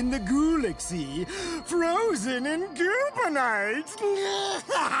Goojitzu in the Galaxy, frozen in Goopanite!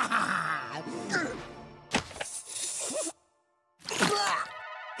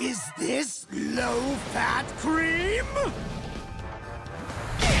 Is this low-fat cream?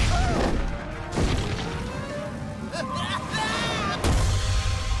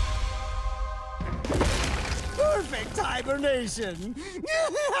 Perfect hibernation!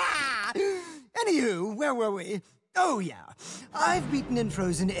 Anywho, where were we? Oh, yeah. I've beaten and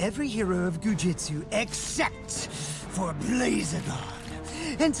frozen every hero of Goojitzu except for Blazagon.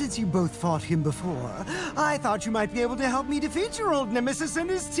 And since you both fought him before, I thought you might be able to help me defeat your old nemesis and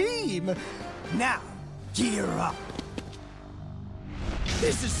his team. Now, gear up.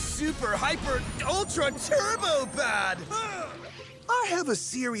 This is super, hyper, ultra, turbo bad! I have a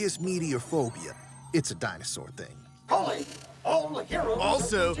serious meteorphobia. It's a dinosaur thing. Holly, all heroes.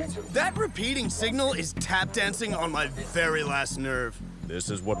 Also, that repeating signal is tap dancing on my very last nerve. This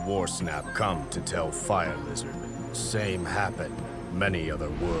is what Warsnap come to tell Fire Lizard. Same happened. Many other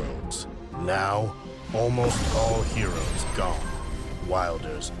worlds. Now, almost all heroes gone.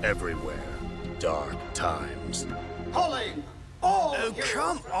 Wilders everywhere. Dark times. Holly, all Oh, heroes.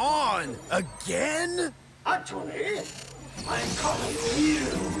 come on! Again? Actually, I'm calling you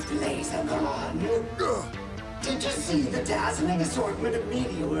Blazagon. Did you see the dazzling assortment of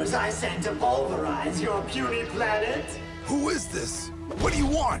meteors I sent to pulverize your puny planet? Who is this? What do you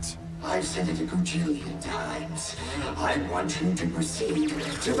want? I've said it a gajillion times. I want you to proceed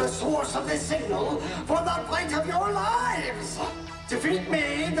to the source of this signal for the fight of your lives. Defeat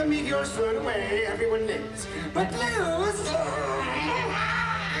me, the meteors float away, everyone lives. But lose,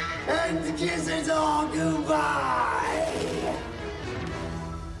 and kisses all goodbye.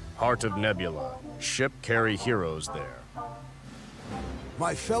 Heart of Nebula. Ship carry heroes there.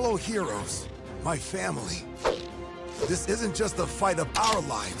 My fellow heroes. My family. This isn't just the fight of our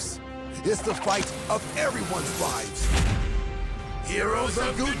lives. It's the fight of everyone's lives. Heroes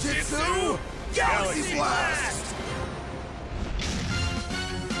of Goo Jit Zu, Galaxy Blast!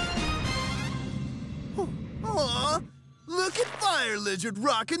 Aw, look at Fire Lizard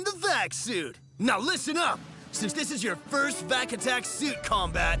rocking the vac suit. Now listen up. Since this is your first vac attack suit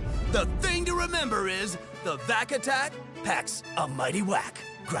combat, the thing to remember is the vac attack packs a mighty whack,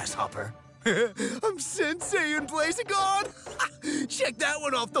 Grasshopper. I'm Sensei in Blazagon. Check that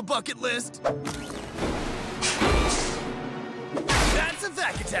one off the bucket list. That's a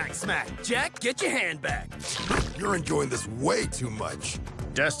vac attack smack. Jack, get your hand back. You're enjoying this way too much.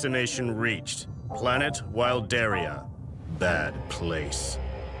 Destination reached. Planet Wildaria. Bad place.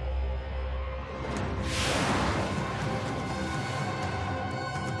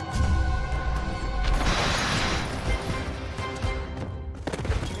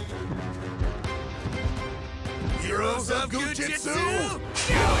 Heroes of Goo Jit Zu,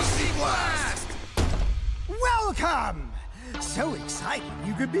 Galaxy Blast! Welcome! So excited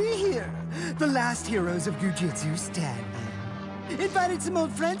you could be here. The last heroes of Goojitzu standing. Invited some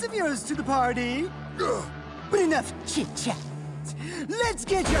old friends of yours to the party. But enough chit-chat. Let's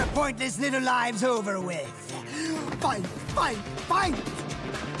get your pointless little lives over with. Fight, fight, fight!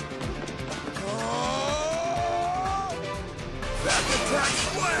 Back attack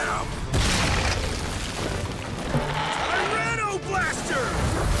slam! Tyranno Blaster!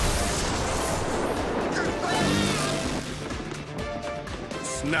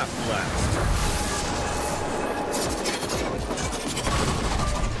 Snap Blast.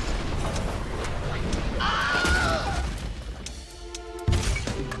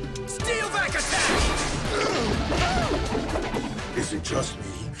 Steel Vac Attack! Is it just me,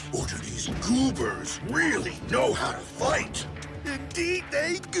 or do these goobers really know how to fight? Indeed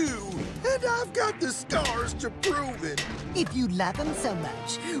they do, and I've got the scars to prove it. If you love him so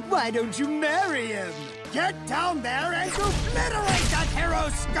much, why don't you marry him? Get down there and obliterate that hero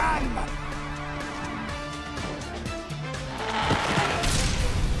scum!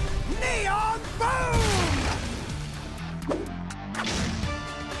 Neon Boom!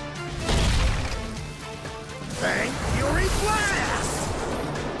 Fang Fury Blast!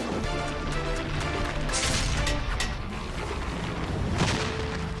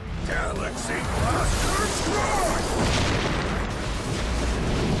 Galaxy Blaster Strike!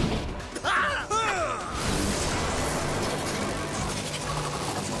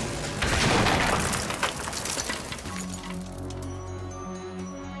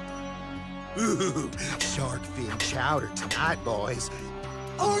 Ooh, shark fin chowder tonight, boys.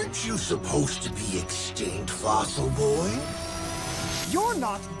 Aren't you supposed to be extinct, Fossil Boy? You're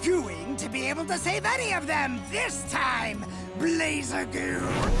not gooing to be able to save any of them this time, Blazagoo!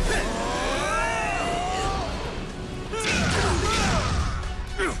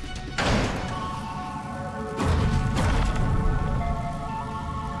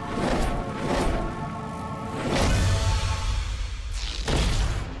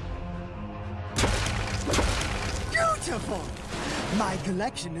 Beautiful! My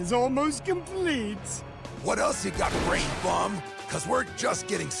collection is almost complete. What else you got, brain bum? Cause we're just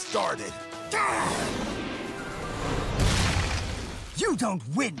getting started. You don't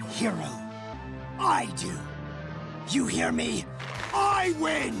win, hero. I do. You hear me? I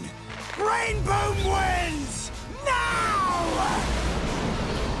win! Brain Boom wins! Now!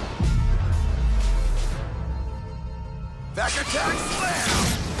 Back attack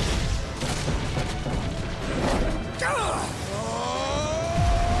slam!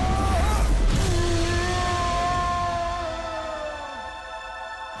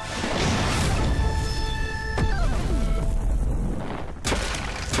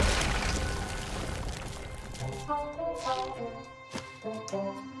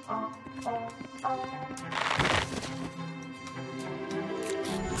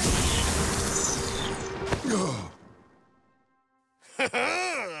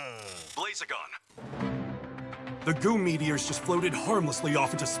 Blazagon. The goo meteors just floated harmlessly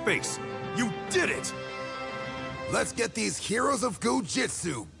off into space. You did it! Let's get these heroes of Goo Jit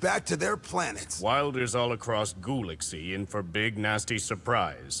Zu back to their planets. Wilders all across Galaxy in for big nasty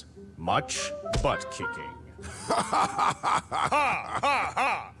surprise. Much butt kicking. Ha ha ha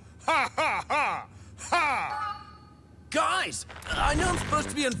ha! Ha ha ha! Ha! Guys, I know I'm supposed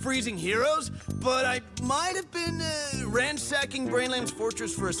to be unfreezing heroes, but I might have been ransacking Brainlam's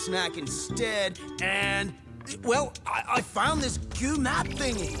fortress for a snack instead, and, well, I found this goo map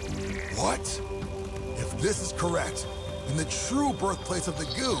thingy. What? If this is correct, then the true birthplace of the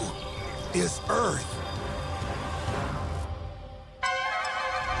goo is Earth.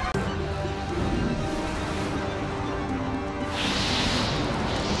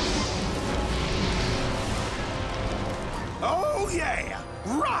 Oh yeah,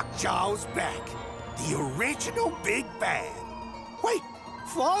 Rockjaw's back. The original Big Bad. Wait,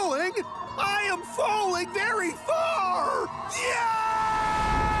 falling? I am falling very far! Yeah!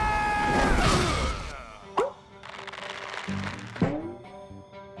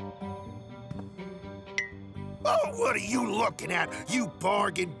 Oh, what are you looking at, you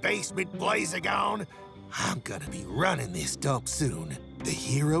bargain basement blazagon? I'm gonna be running this dump soon. The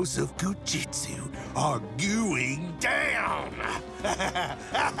heroes of Goo Jit Zu are gooing down!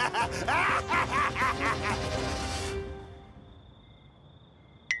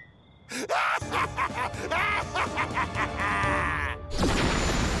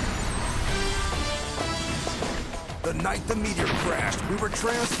 The night the meteor crashed, we were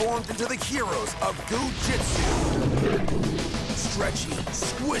transformed into the heroes of Goo Jit Zu. Stretchy,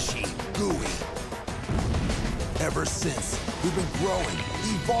 squishy, gooey. Ever since, we've been growing,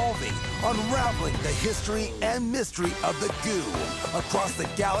 evolving, unraveling the history and mystery of the goo across the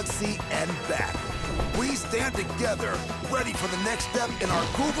galaxy and back. We stand together, ready for the next step in our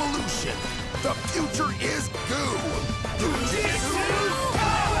Goovolution. The future is goo! Goojitzu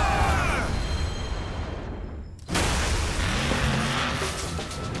power!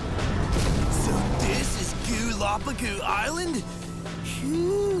 So this is Goo Island?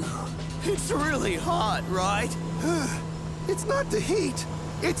 Phew. It's really hot, right? It's not the heat.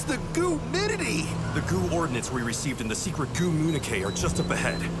 It's the goo-midity. The goo ordnance we received in the secret goo communique are just up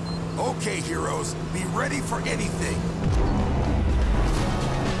ahead. Okay, heroes, be ready for anything.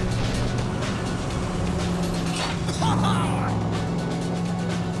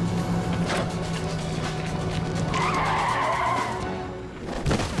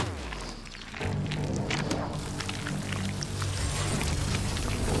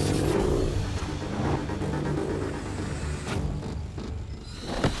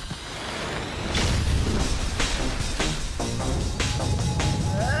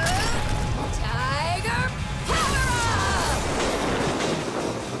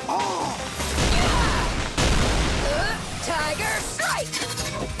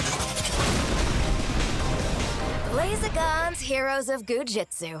 Heroes of Goo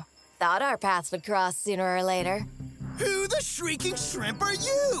Jit Zu. Thought our paths would cross sooner or later. Who the shrieking shrimp are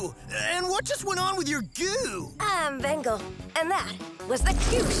you? And what just went on with your goo? I'm Bengal, and that was the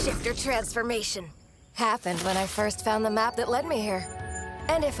goo shifter transformation. Happened when I first found the map that led me here.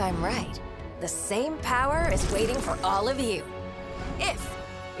 And if I'm right, the same power is waiting for all of you. If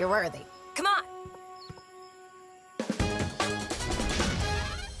you're worthy. Come on!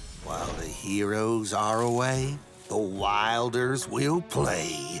 While the heroes are away, the Wilders will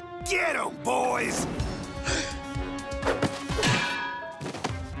play. Get 'em, boys!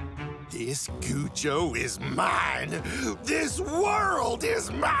 This Goojo is mine. This world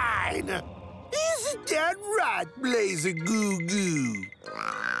is mine. Isn't that right, Blazer Goo Goo?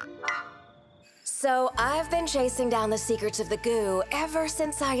 So I've been chasing down the secrets of the goo ever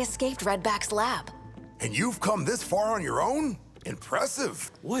since I escaped Redback's lab. And you've come this far on your own? Impressive.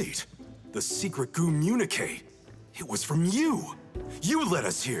 Wait, the secret goo communique. It was from you! You led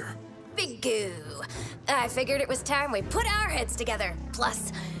us here! Big Goo! I figured it was time we put our heads together.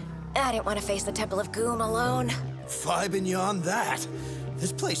 Plus, I didn't want to face the Temple of Goom alone. Far beyond that.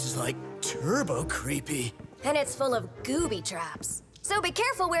 This place is like turbo creepy. And it's full of gooby traps. So be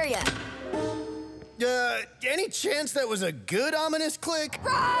careful where you... Any chance that was a good ominous click?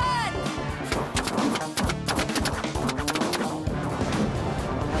 Run!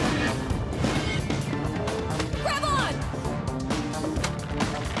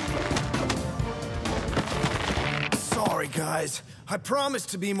 Sorry, guys. I promised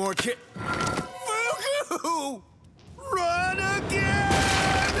to be more Fugu! Run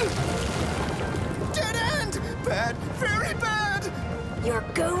again! Dead end! Bad, very bad! Your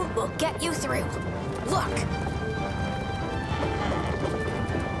goo will get you through. Look!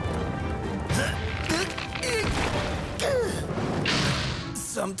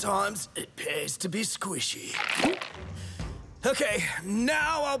 Sometimes it pays to be squishy. Okay,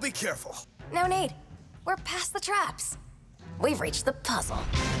 now I'll be careful. No need. We're past the traps. We've reached the puzzle.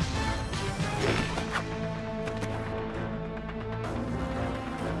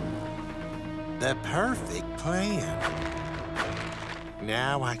 The perfect plan.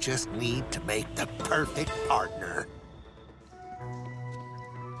 Now I just need to make the perfect partner.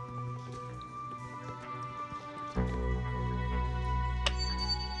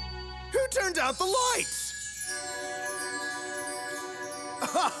 Who turned out the lights?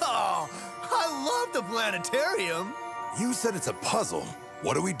 Oh, I love the planetarium. You said it's a puzzle.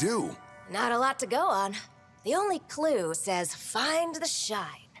 What do we do? Not a lot to go on. The only clue says find the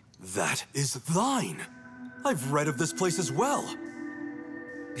shine. That is thine. I've read of this place as well.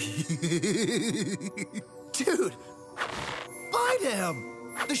 Dude, find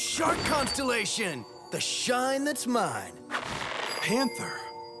him! The shark constellation! The shine that's mine. Panther.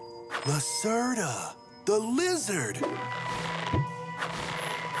 Lacerda, the lizard.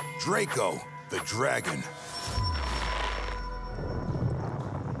 Draco, the dragon.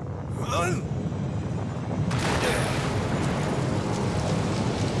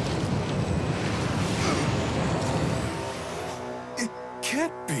 It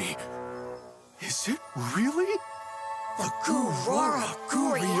can't be. Is it really? The Goorora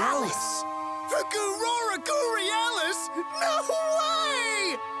Goorealis! The Goorora Goorealis? No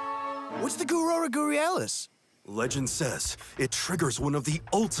way! What's the Goorora Goorealis? Legend says it triggers one of the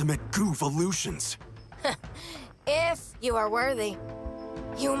ultimate Goovolutions. If you are worthy,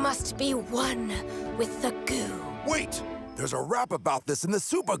 you must be one with the goo. Wait! There's a rap about this in the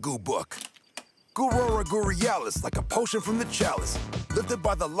Super Goo book. Goorora Goorealis, like a potion from the chalice, lifted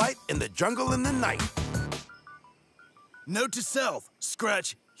by the light in the jungle in the night. Note to self,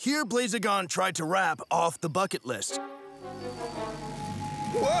 Scratch, hear Blazagon tried to rap off the bucket list.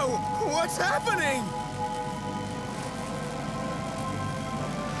 Whoa! What's happening?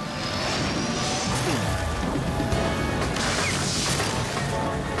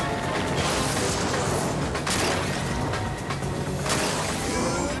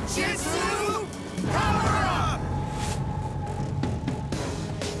 Goojitzu, power up!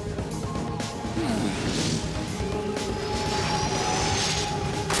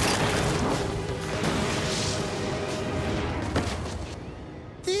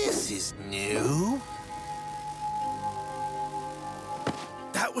 This is new.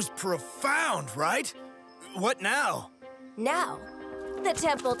 That was profound, right? What now? Now, the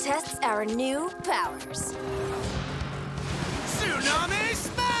temple tests our new powers. Tsunami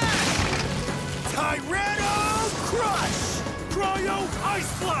Smash! Tyranno Crush! Cryo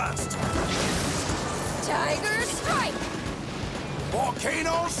Ice Blast! Tiger Strike!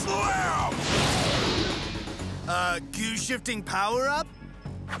 Volcano Slam! Goo Shifting Power Up?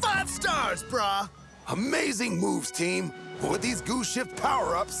 5 stars, brah! Amazing moves, team. But with these Goo Shift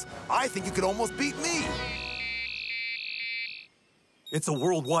power-ups, I think you could almost beat me. It's a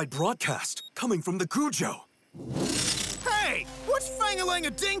worldwide broadcast coming from the Gujo. Hey! What's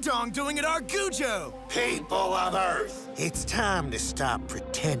Fang-a-Lang-a-Ding-Dong doing at our Gujo? People of Earth, It's time to stop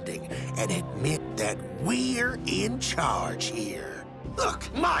pretending and admit that we're in charge here.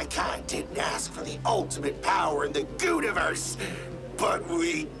 look, my kind didn't ask for the ultimate power in the Gooniverse, but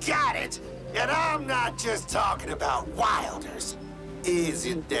we got it. And I'm not just talking about Wilders.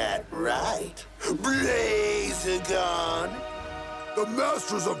 Isn't that right, Blazagon? The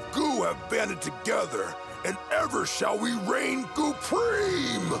Masters of Goo have banded together, and ever shall we reign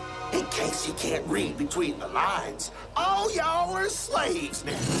Goopreme! In case you can't read between the lines, all y'all are slaves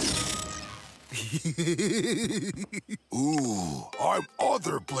now. Ooh, I'm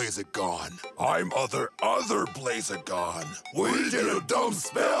other Blazagon. I'm other Blazagon. We did a dumb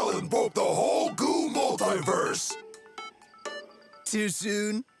spell and broke the whole Goo multiverse. Too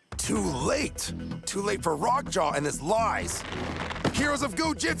soon? Too late. Too late for Rockjaw and his lies. Heroes of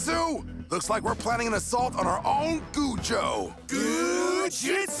Goo Jitzu! Looks like we're planning an assault on our own Gujo. Goo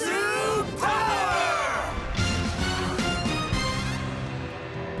Jitzu power!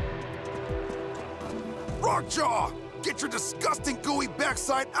 Rockjaw! Get your disgusting gooey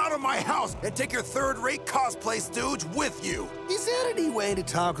backside out of my house and take your third-rate cosplay stooge with you. Is that any way to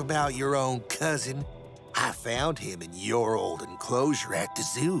talk about your own cousin? I found him in your old enclosure at the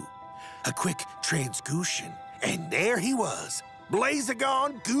zoo. A quick transgution, and there he was,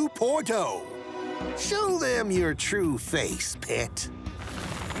 Blazagon Goo Porto. Show them your true face, pet.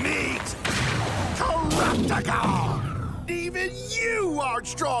 Meet Corruptagon! Even you aren't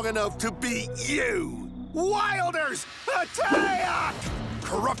strong enough to beat you! Wilders, attack!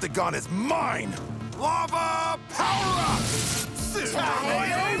 Corruptagon is mine! Lava power up!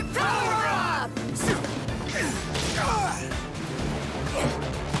 Tiger power up!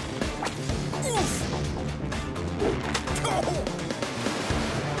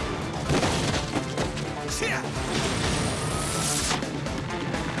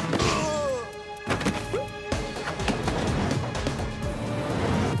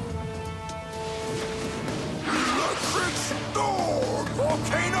 Electric Storm!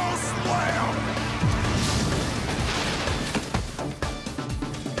 Volcano Slam!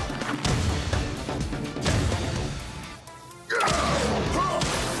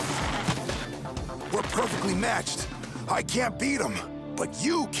 We're perfectly matched. I can't beat him, but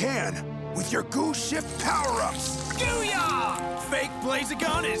you can, with your Goo Shift power-ups. Gooyah! fake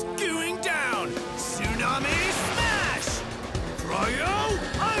Blazagon is gooing down! Tsunami Smash! Cryo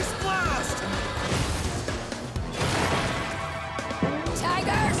Ice Blast!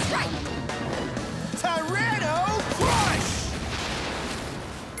 Tiger Strike! Tyranno Crush!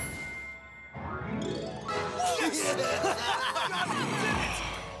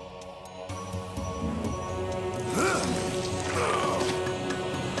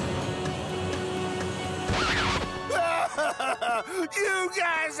 You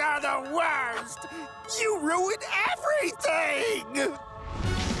guys are the worst! You ruined everything!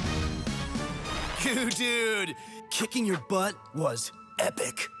 Goo Dude, kicking your butt was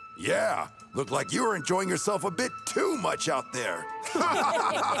epic. Yeah, looked like you were enjoying yourself a bit too much out there.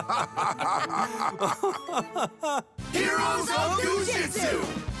 Heroes of Goo Jit Zu!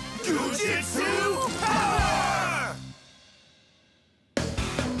 Goo Jit Zu Power!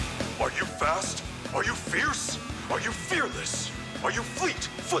 Are you fast? Are you fierce? Are you fearless? Are you fleet,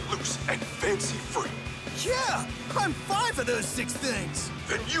 footloose, and fancy-free? Yeah, I'm 5 of those 6 things.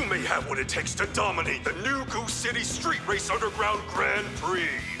 Then you may have what it takes to dominate the new Goo City Street Race Underground Grand Prix.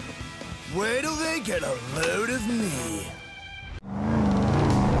 Wait till they get a load of me.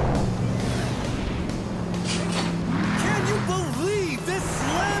 Can you believe this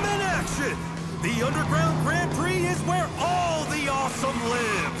slam in action? The Underground Grand Prix is where all the awesome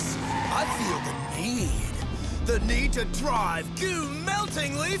lives. I feel the need to drive goo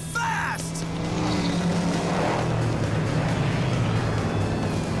meltingly fast.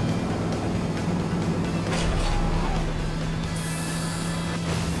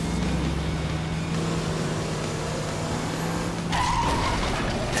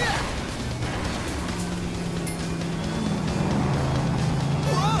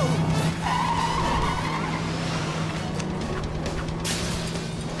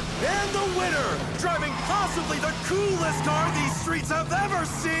 And the winner, driving possibly the coolest car these streets have ever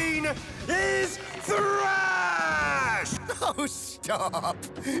seen, is Thrash! Oh, stop!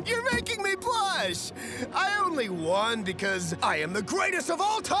 You're making me blush! I only won because I am the greatest of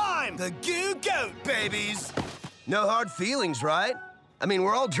all time! The Goo Goat, babies! No hard feelings, right? I mean,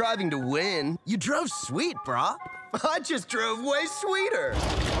 we're all driving to win. You drove sweet, brah. I just drove way sweeter.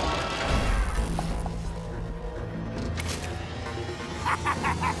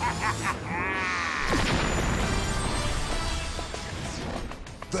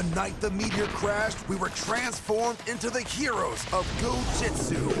 The night the meteor crashed, we were transformed into the heroes of Goo Jit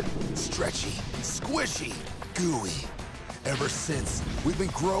Zu. Stretchy, squishy, gooey. Ever since, we've been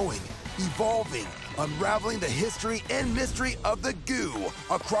growing, evolving, unraveling the history and mystery of the goo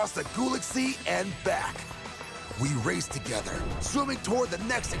across the galaxy and back. We race together, swimming toward the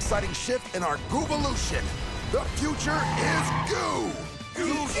next exciting shift in our Goovolution. The future is goo!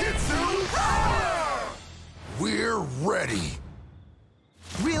 Goojitzu Power! We're ready.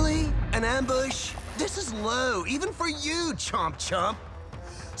 Really? An ambush? This is low, even for you, Chomp Chomp.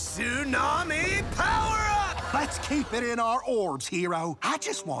 Tsunami Power Up! Let's keep it in our orbs, hero. I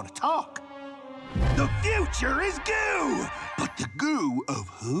just want to talk. The future is goo! But the goo of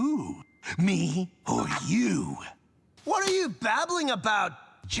who? Me or you? What are you babbling about?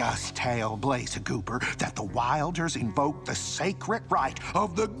 Just tell Blazagooper that the Wilders invoke the sacred right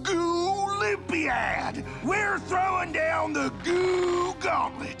of the Goo-Olympiad. We're throwing down the Goo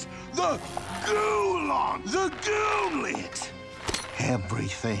Gauntlet, the Goo-Lon, the Goo-Lit.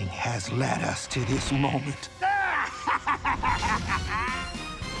 Everything has led us to this moment.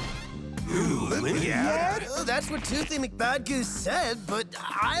 Olympiad? That's what Toothy McBadgoose said, but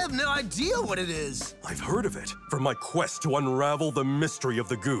I have no idea what it is. I've heard of it from my quest to unravel the mystery of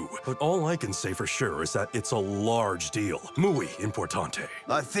the goo. But all I can say for sure is that it's a large deal. Muy importante.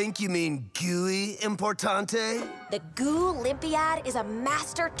 I think you mean gooey importante? The Goo Olympiad is a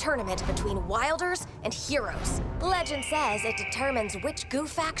master tournament between Wilders and heroes. Legend says it determines which Goo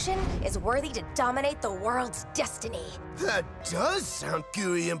faction is worthy to dominate the world's destiny. That does sound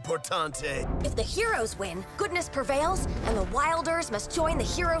gooey importante. If the heroes win, goodness prevails, and the Wilders must join the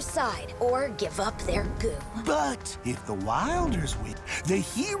heroes' side or give up their goo. But if the Wilders win, the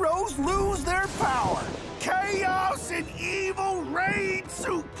heroes lose their power. Chaos and evil reign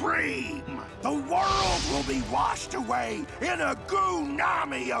supreme. The world will be washed away in a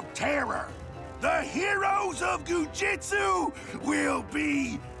Goonami of terror. The heroes of Goojitzu will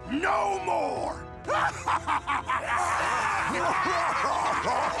be no more. But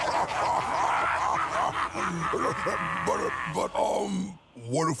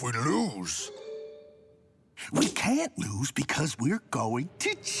what if we lose? We can't lose because we're going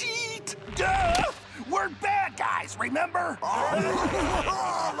to cheat. Duh! We're bad guys, remember?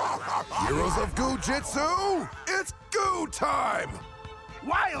 Heroes of Goo Jit Zu, it's Goo time!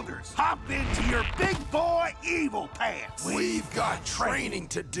 Wilders, hop into your big boy evil pants. We've got training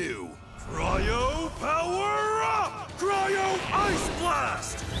to do. Cryo power up! Cryo ice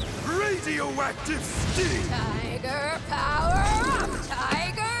blast! Radioactive sting! Tiger power up!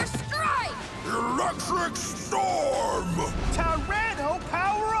 Tiger strike! Electric storm! Tyranno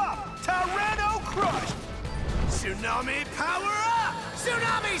power up! Tyranno crush! Tsunami power up!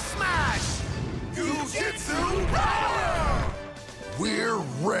 Tsunami smash! Goojitzu power! We're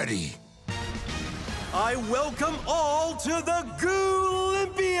ready. I welcome all to the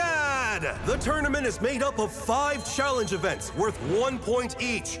Goo-Olympiad! The tournament is made up of 5 challenge events worth 1 point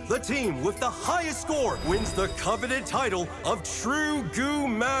each. The team with the highest score wins the coveted title of True Goo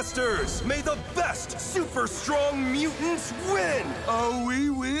Masters. May the best super strong mutants win! Oh, we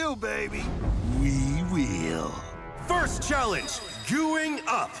will, baby. We will. First challenge, gooing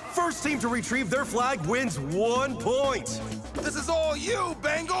up. First team to retrieve their flag wins 1 point. This is all you,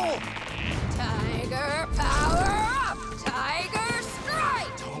 Bengal! Tiger power up! Tiger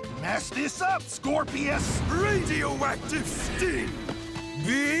strike! Don't mess this up, Scorpius! Radioactive sting!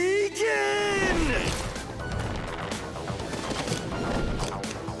 Begin!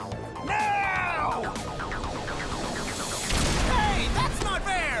 Now! Hey, that's not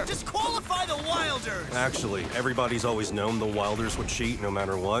fair! Disqualify the Wilders! Actually, everybody's always known the Wilders would cheat no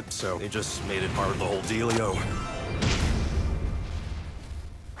matter what, so they just made it part of the whole dealio.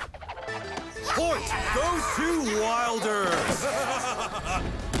 Point goes to Wilders!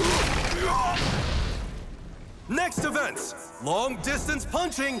 Next events, long distance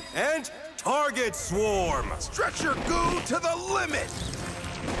punching and target swarm. Stretch your goo to the limit!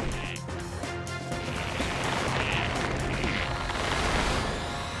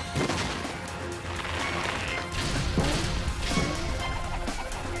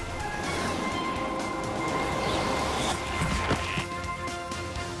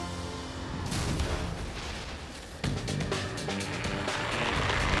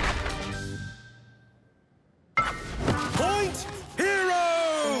 Point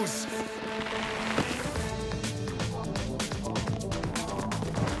Heroes!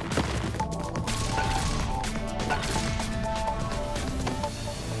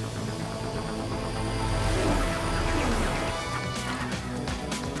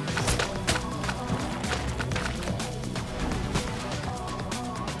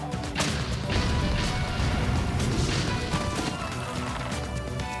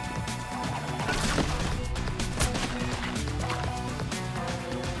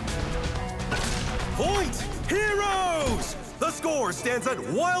 Point Heroes! The score stands at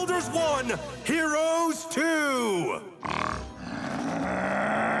Wilders 1, Heroes 2.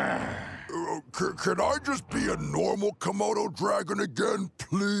 Can I just be a normal Komodo dragon again,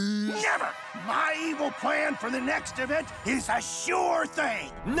 please? Never! My evil plan for the next event is a sure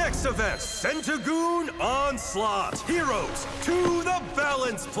thing! Next event, Centagoon Onslaught. Heroes to the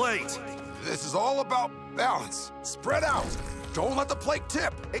balance plate. This is all about balance. Spread out. Don't let the plate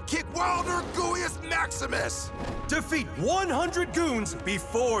tip. And kick Wilder, gooiest Maximus. Defeat 100 goons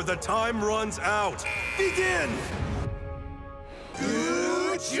before the time runs out. Begin!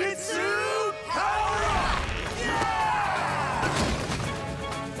 Goo Jit Zu power up!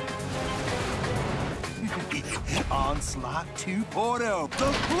 Onslaught 2.0.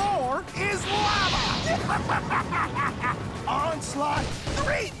 The floor is lava! Onslaught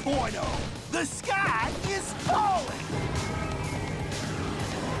 3.0. The sky is falling!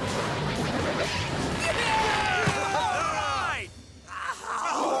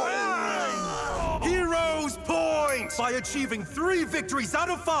 Heroes points! By achieving 3 victories out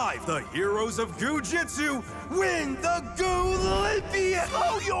of 5, the Heroes of Goo Jit Zu win the Goo-Olympiad!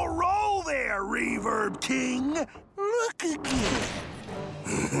 Slow your roll there, Reverb King! Look again.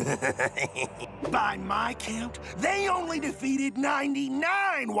 By my count, they only defeated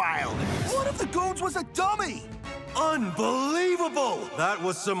 99 Wilders. One of the goons was a dummy. Unbelievable! That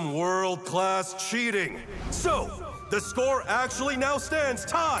was some world-class cheating. So, the score actually now stands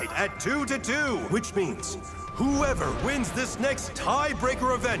tied at 2-2, which means whoever wins this next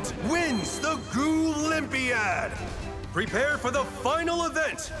tiebreaker event wins the Goo-Olympiad. Prepare for the final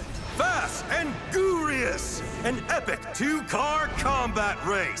event, Fast and Gooiest, an epic 2-car combat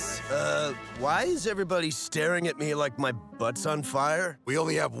race. Why is everybody staring at me like my butt's on fire? We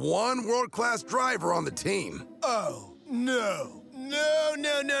only have one world-class driver on the team. Oh, no. No.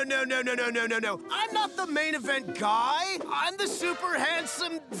 I'm not the main event guy. I'm the super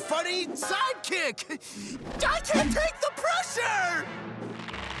handsome, funny sidekick. I can't take the pressure!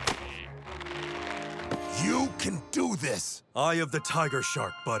 You can do this! Eye of the tiger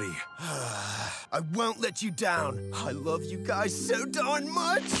shark, buddy. I won't let you down. I love you guys so darn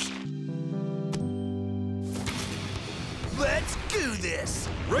much! Let's do this!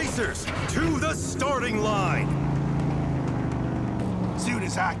 Racers, to the starting line! Soon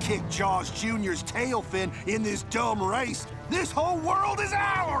as I kick Jaws Jr.'s tail fin in this dumb race, this whole world is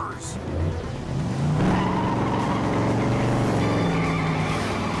ours!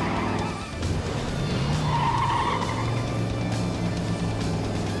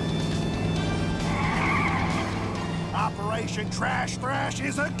 Operation Trash Thrash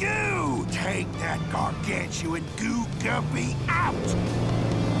is a goo! Take that gargantuan goo guppy out!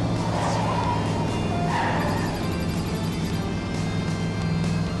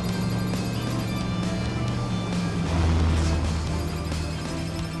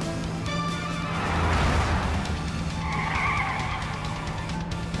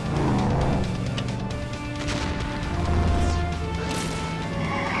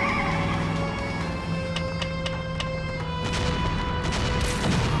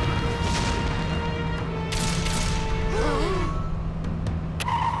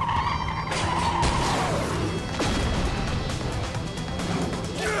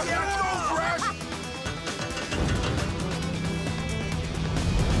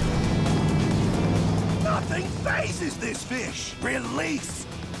 Nothing phases this fish! Release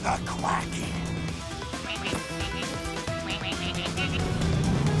the Quacky!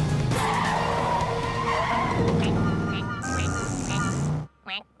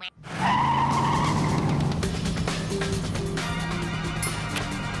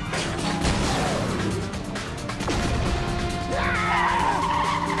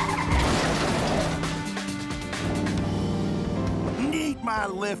 Need my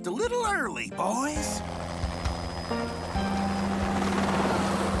lift a little early, boys.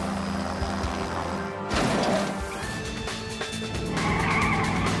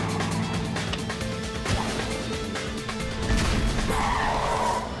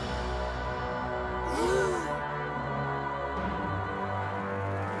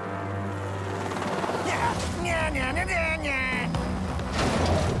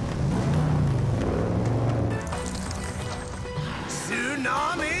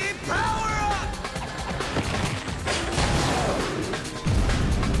 Tsunami power up!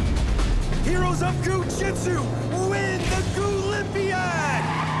 Heroes of Goo Jit Zu win the Goolympiad!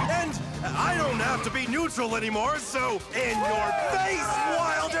 And I don't have to be neutral anymore, so in your face,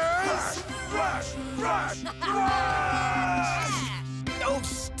 Wilders! Rush! Rush! Rush! Oh,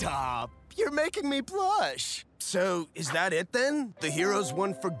 stop. You're making me blush. So, is that it then? The heroes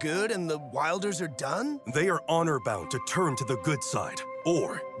won for good and the Wilders are done? They are honor-bound to turn to the good side,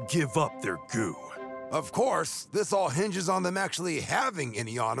 or give up their goo. Of course, this all hinges on them actually having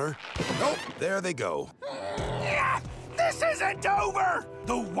any honor. Nope, there they go. This isn't over!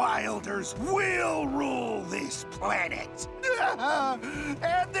 The Wilders will rule this planet!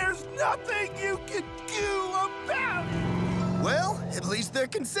 And there's nothing you can do about it! Well, at least they're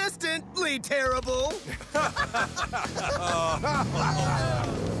consistently terrible.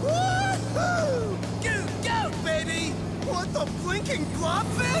 Woo-hoo! Go, baby! What the blinking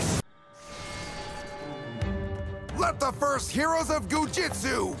blobfish? Let the first Heroes of Goo Jit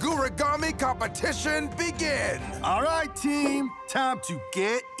Zu Gurigami competition begin! All right, team. Time to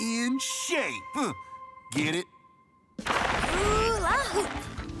get in shape. Get it?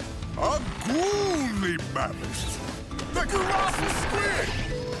 A gooly mammoth. The colossal squid!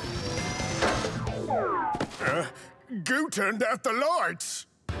 Goo turned out the lights.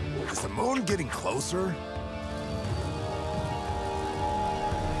 Is the moon getting closer?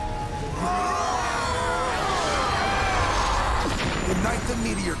 The night the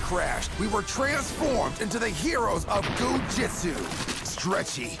meteor crashed, we were transformed into the heroes of Goo Jit Zu.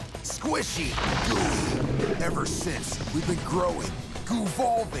 Stretchy, squishy, gooey. Ever since, we've been growing,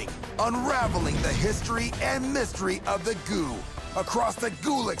 goo-volving, unraveling the history and mystery of the goo across the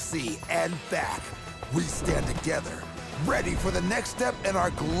Galaxy and back. We stand together, ready for the next step in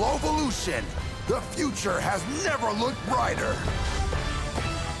our Glovolution. The future has never looked brighter.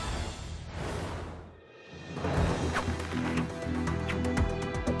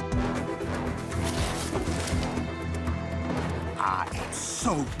 I am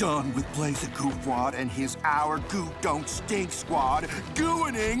so done with Blaze Goofwad and his Our Goo Don't Stink Squad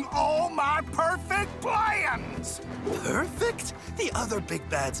gooing all my perfect plans! Perfect? The other big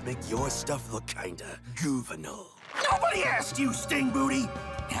bads make your stuff look kinda juvenile. Nobody asked you, Sting Booty!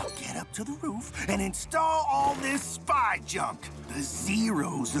 Now get up to the roof and install all this spy junk. The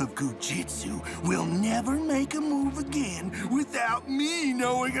Zeros of Goojitzu will never make a move again without me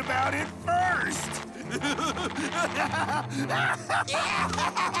knowing about it first.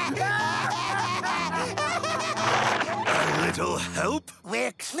 A little help?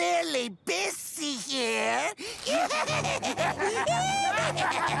 We're clearly busy here.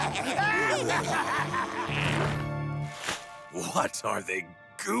 What are they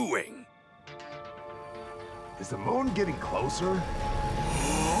gooing? Is the moon getting closer?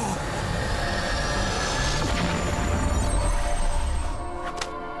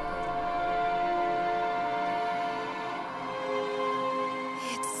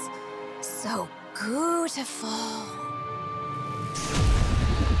 It's so beautiful.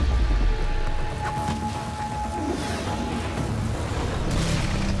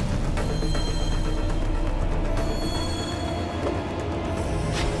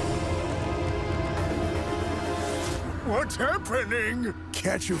 What's happening?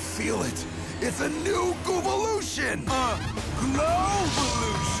 Can't you feel it? It's a new Goovolution!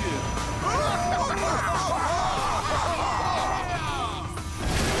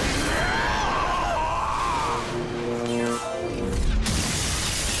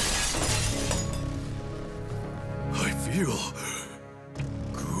 I feel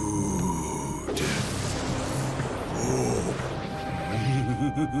good. Oh.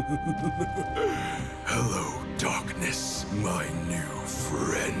 Hello, darkness, my new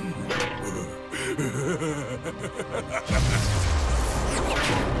friend.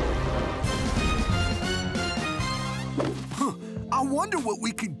 I wonder what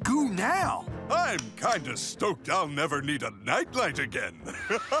we could goo now. I'm kinda stoked I'll never need a nightlight again.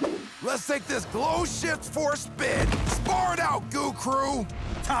 Let's take this glow shift for a spin. Spar it out, Goo Crew!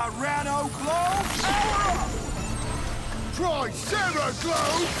 Tyranno Glow, power up! Tricera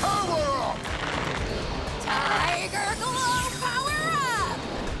Glow, power up! Tiger Glow, power up!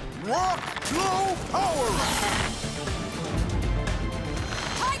 Rock Glow, power up!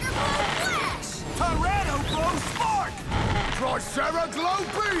 Tiger Glow, flash! Tyranno Glow, spark! Tricera Glow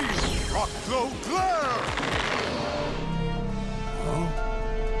beam! Rock Glow, glare!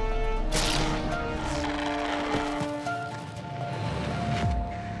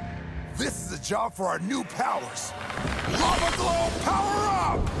 This is a job for our new powers. Lava Glow, power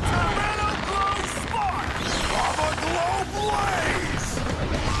up! Tyranno Glow, spark! Lava Glow, blaze!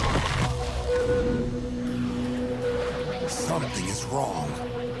 Something is wrong.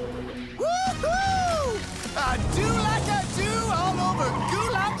 Woohoo! I do like I do all over Goo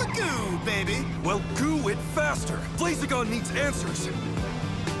Like the Goo, baby. Well, goo it faster. Blazagon needs answers.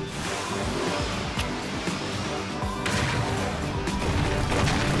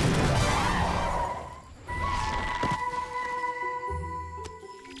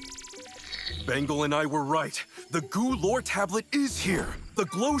 Bengal and I were right. The Goo lore tablet is here. The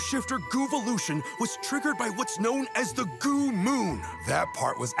glow shifter Goovolution was triggered by what's known as the Goo Moon. That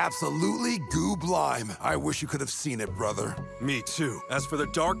part was absolutely gooblime. I wish you could have seen it, brother. Me too. As for the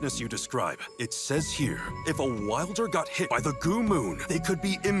darkness you describe, it says here, if a wilder got hit by the Goo Moon, they could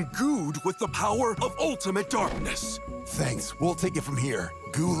be imbued with the power of ultimate darkness. Thanks. We'll take it from here.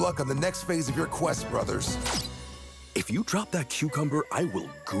 Goo luck on the next phase of your quest, brothers. If you drop that cucumber, I will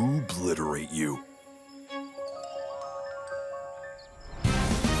goo-obliterate you.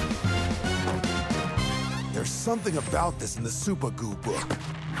 There's something about this in the Super Goo book.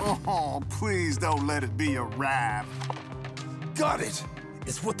 Oh, please don't let it be a rap. Got it!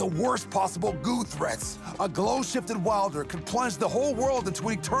 It's with the worst possible goo threats. A glow-shifted wilder could plunge the whole world into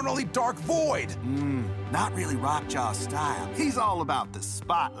an eternally dark void. Not really Rockjaw's style. He's all about the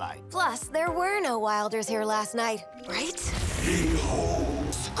spotlight. Plus, there were no wilders here last night, right?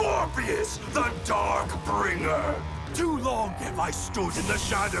 Behold, Scorpius, the Dark Bringer! Too long have I stood in the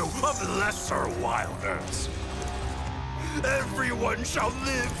shadow of lesser wilders. Everyone shall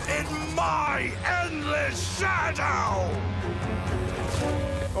live in my endless shadow!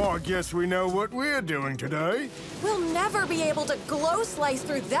 I guess we know what we're doing today. We'll never be able to glow slice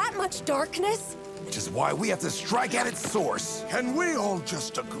through that much darkness. Which is why we have to strike at its source. Can we all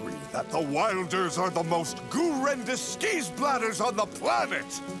just agree that the Wilders are the most goo-rendous skis bladders on the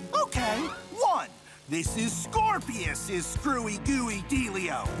planet? Okay, one. This is Scorpius' screwy gooey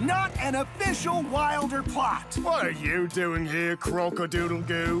dealio, not an official Wilder plot. What are you doing here, Crocodoodle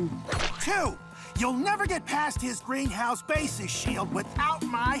Goo? 2. You'll never get past his greenhouse basis shield without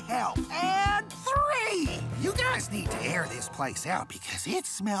my help. And 3. You guys need to air this place out because it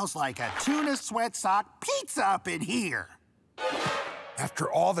smells like a tuna sweat sock pizza up in here.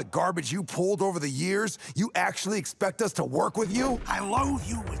 After all the garbage you pulled over the years, you actually expect us to work with you? I loathe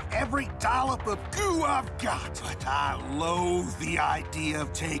you with every dollop of goo I've got. But I loathe the idea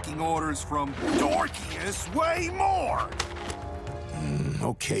of taking orders from Dorkiest way more.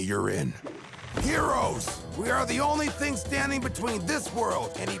 Okay, you're in. Heroes! We are the only thing standing between this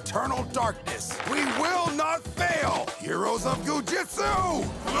world and eternal darkness. We will not fail! Heroes of Goo Jit Zu!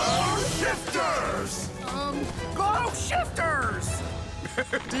 Glow Shifters! Glow Shifters!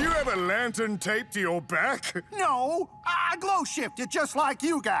 Do you have a lantern taped to your back? No, I glow shifted just like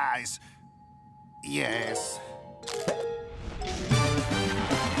you guys. Yes.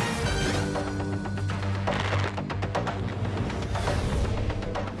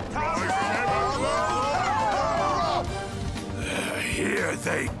 Here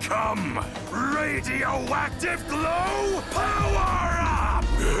they come! Radioactive glow, power up!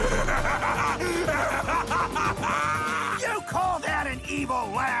 You call that an evil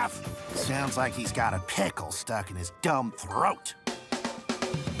laugh? Sounds like he's got a pickle stuck in his dumb throat.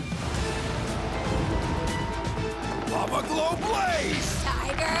 Lava Glow Blaze!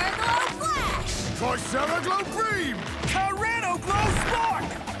 Tiger Glow Flash! Tricera Glow Beam! Tyranno Glow Spark!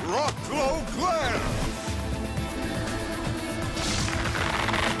 Rock Glow Glare!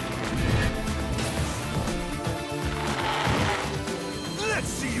 Let's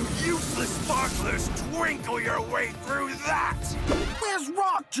see you useless sparklers twinkle your way through that! Where's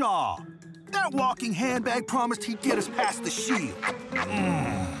Rockjaw? That walking handbag promised he'd get us past the shield.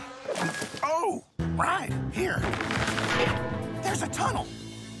 Oh, right, here. There's a tunnel.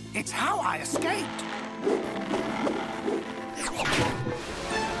 It's how I escaped.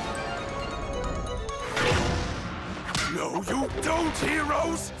 No, you don't,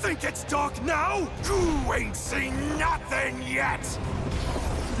 heroes! Think it's dark now? Goo ain't seen nothing yet!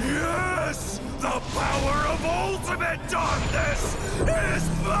 Yes! The power of ultimate darkness is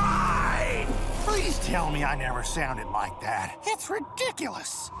mine! Please tell me I never sounded like that. It's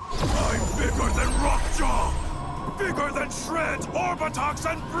ridiculous. I'm bigger than Rockjaw! Bigger than Shred, Orbitox,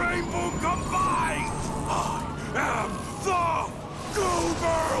 and Brain Boom combined! I am the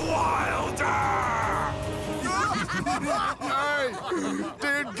Goober Wilder! Hey,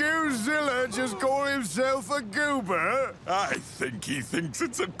 did Goozilla just call himself a goober? I think he thinks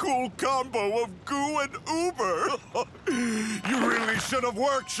it's a cool combo of goo and uber. You really should have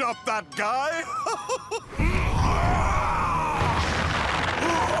workshopped that guy.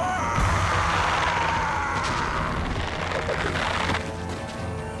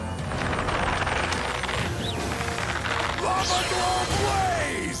 Lava Glow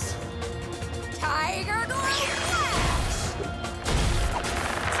Blaze! Tiger Glow Flash!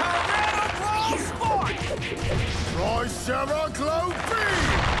 Tyranno Glow Spark! Tricera Glow Beam!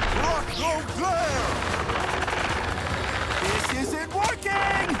 Rock Glow Glare! This isn't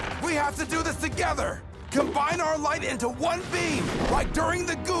working! We have to do this together! Combine our light into one beam, like during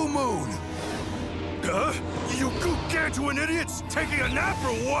the Goo Moon! Huh? You Goo-gargantuan idiots taking a nap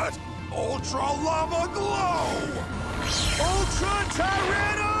or what? Ultra Lava Glow! Ultra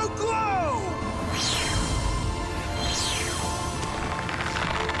Tyranno Glow!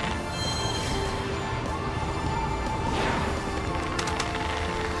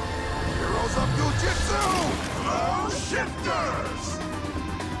 Heroes of Goo Jit Zu! Glow Shifters!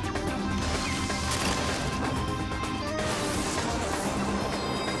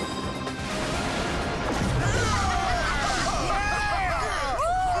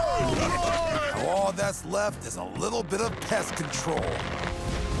 All that's left is a little bit of pest control.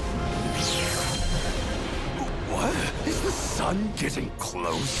 What? Is the sun getting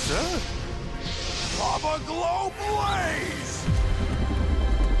closer? Lava Glow Blaze!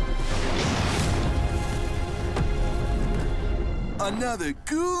 Another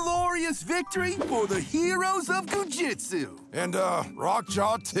glorious victory for the heroes of Goo Jit Zu. And,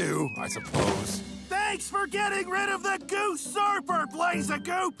 Rockjaw too, I suppose. Thanks for getting rid of the Goose Usurper,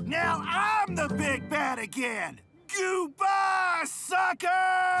 Blaze-a-Goop! Now I'm the big bad again! Goodbye,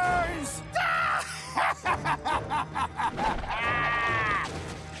 suckers!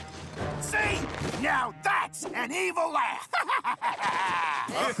 See? Now that's an evil laugh!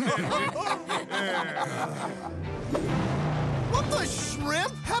 What the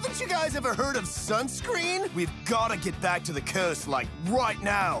shrimp? Haven't you guys ever heard of sunscreen? We've got to get back to the coast, like, right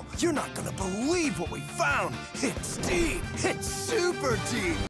now. You're not gonna believe what we found. It's deep. It's super deep.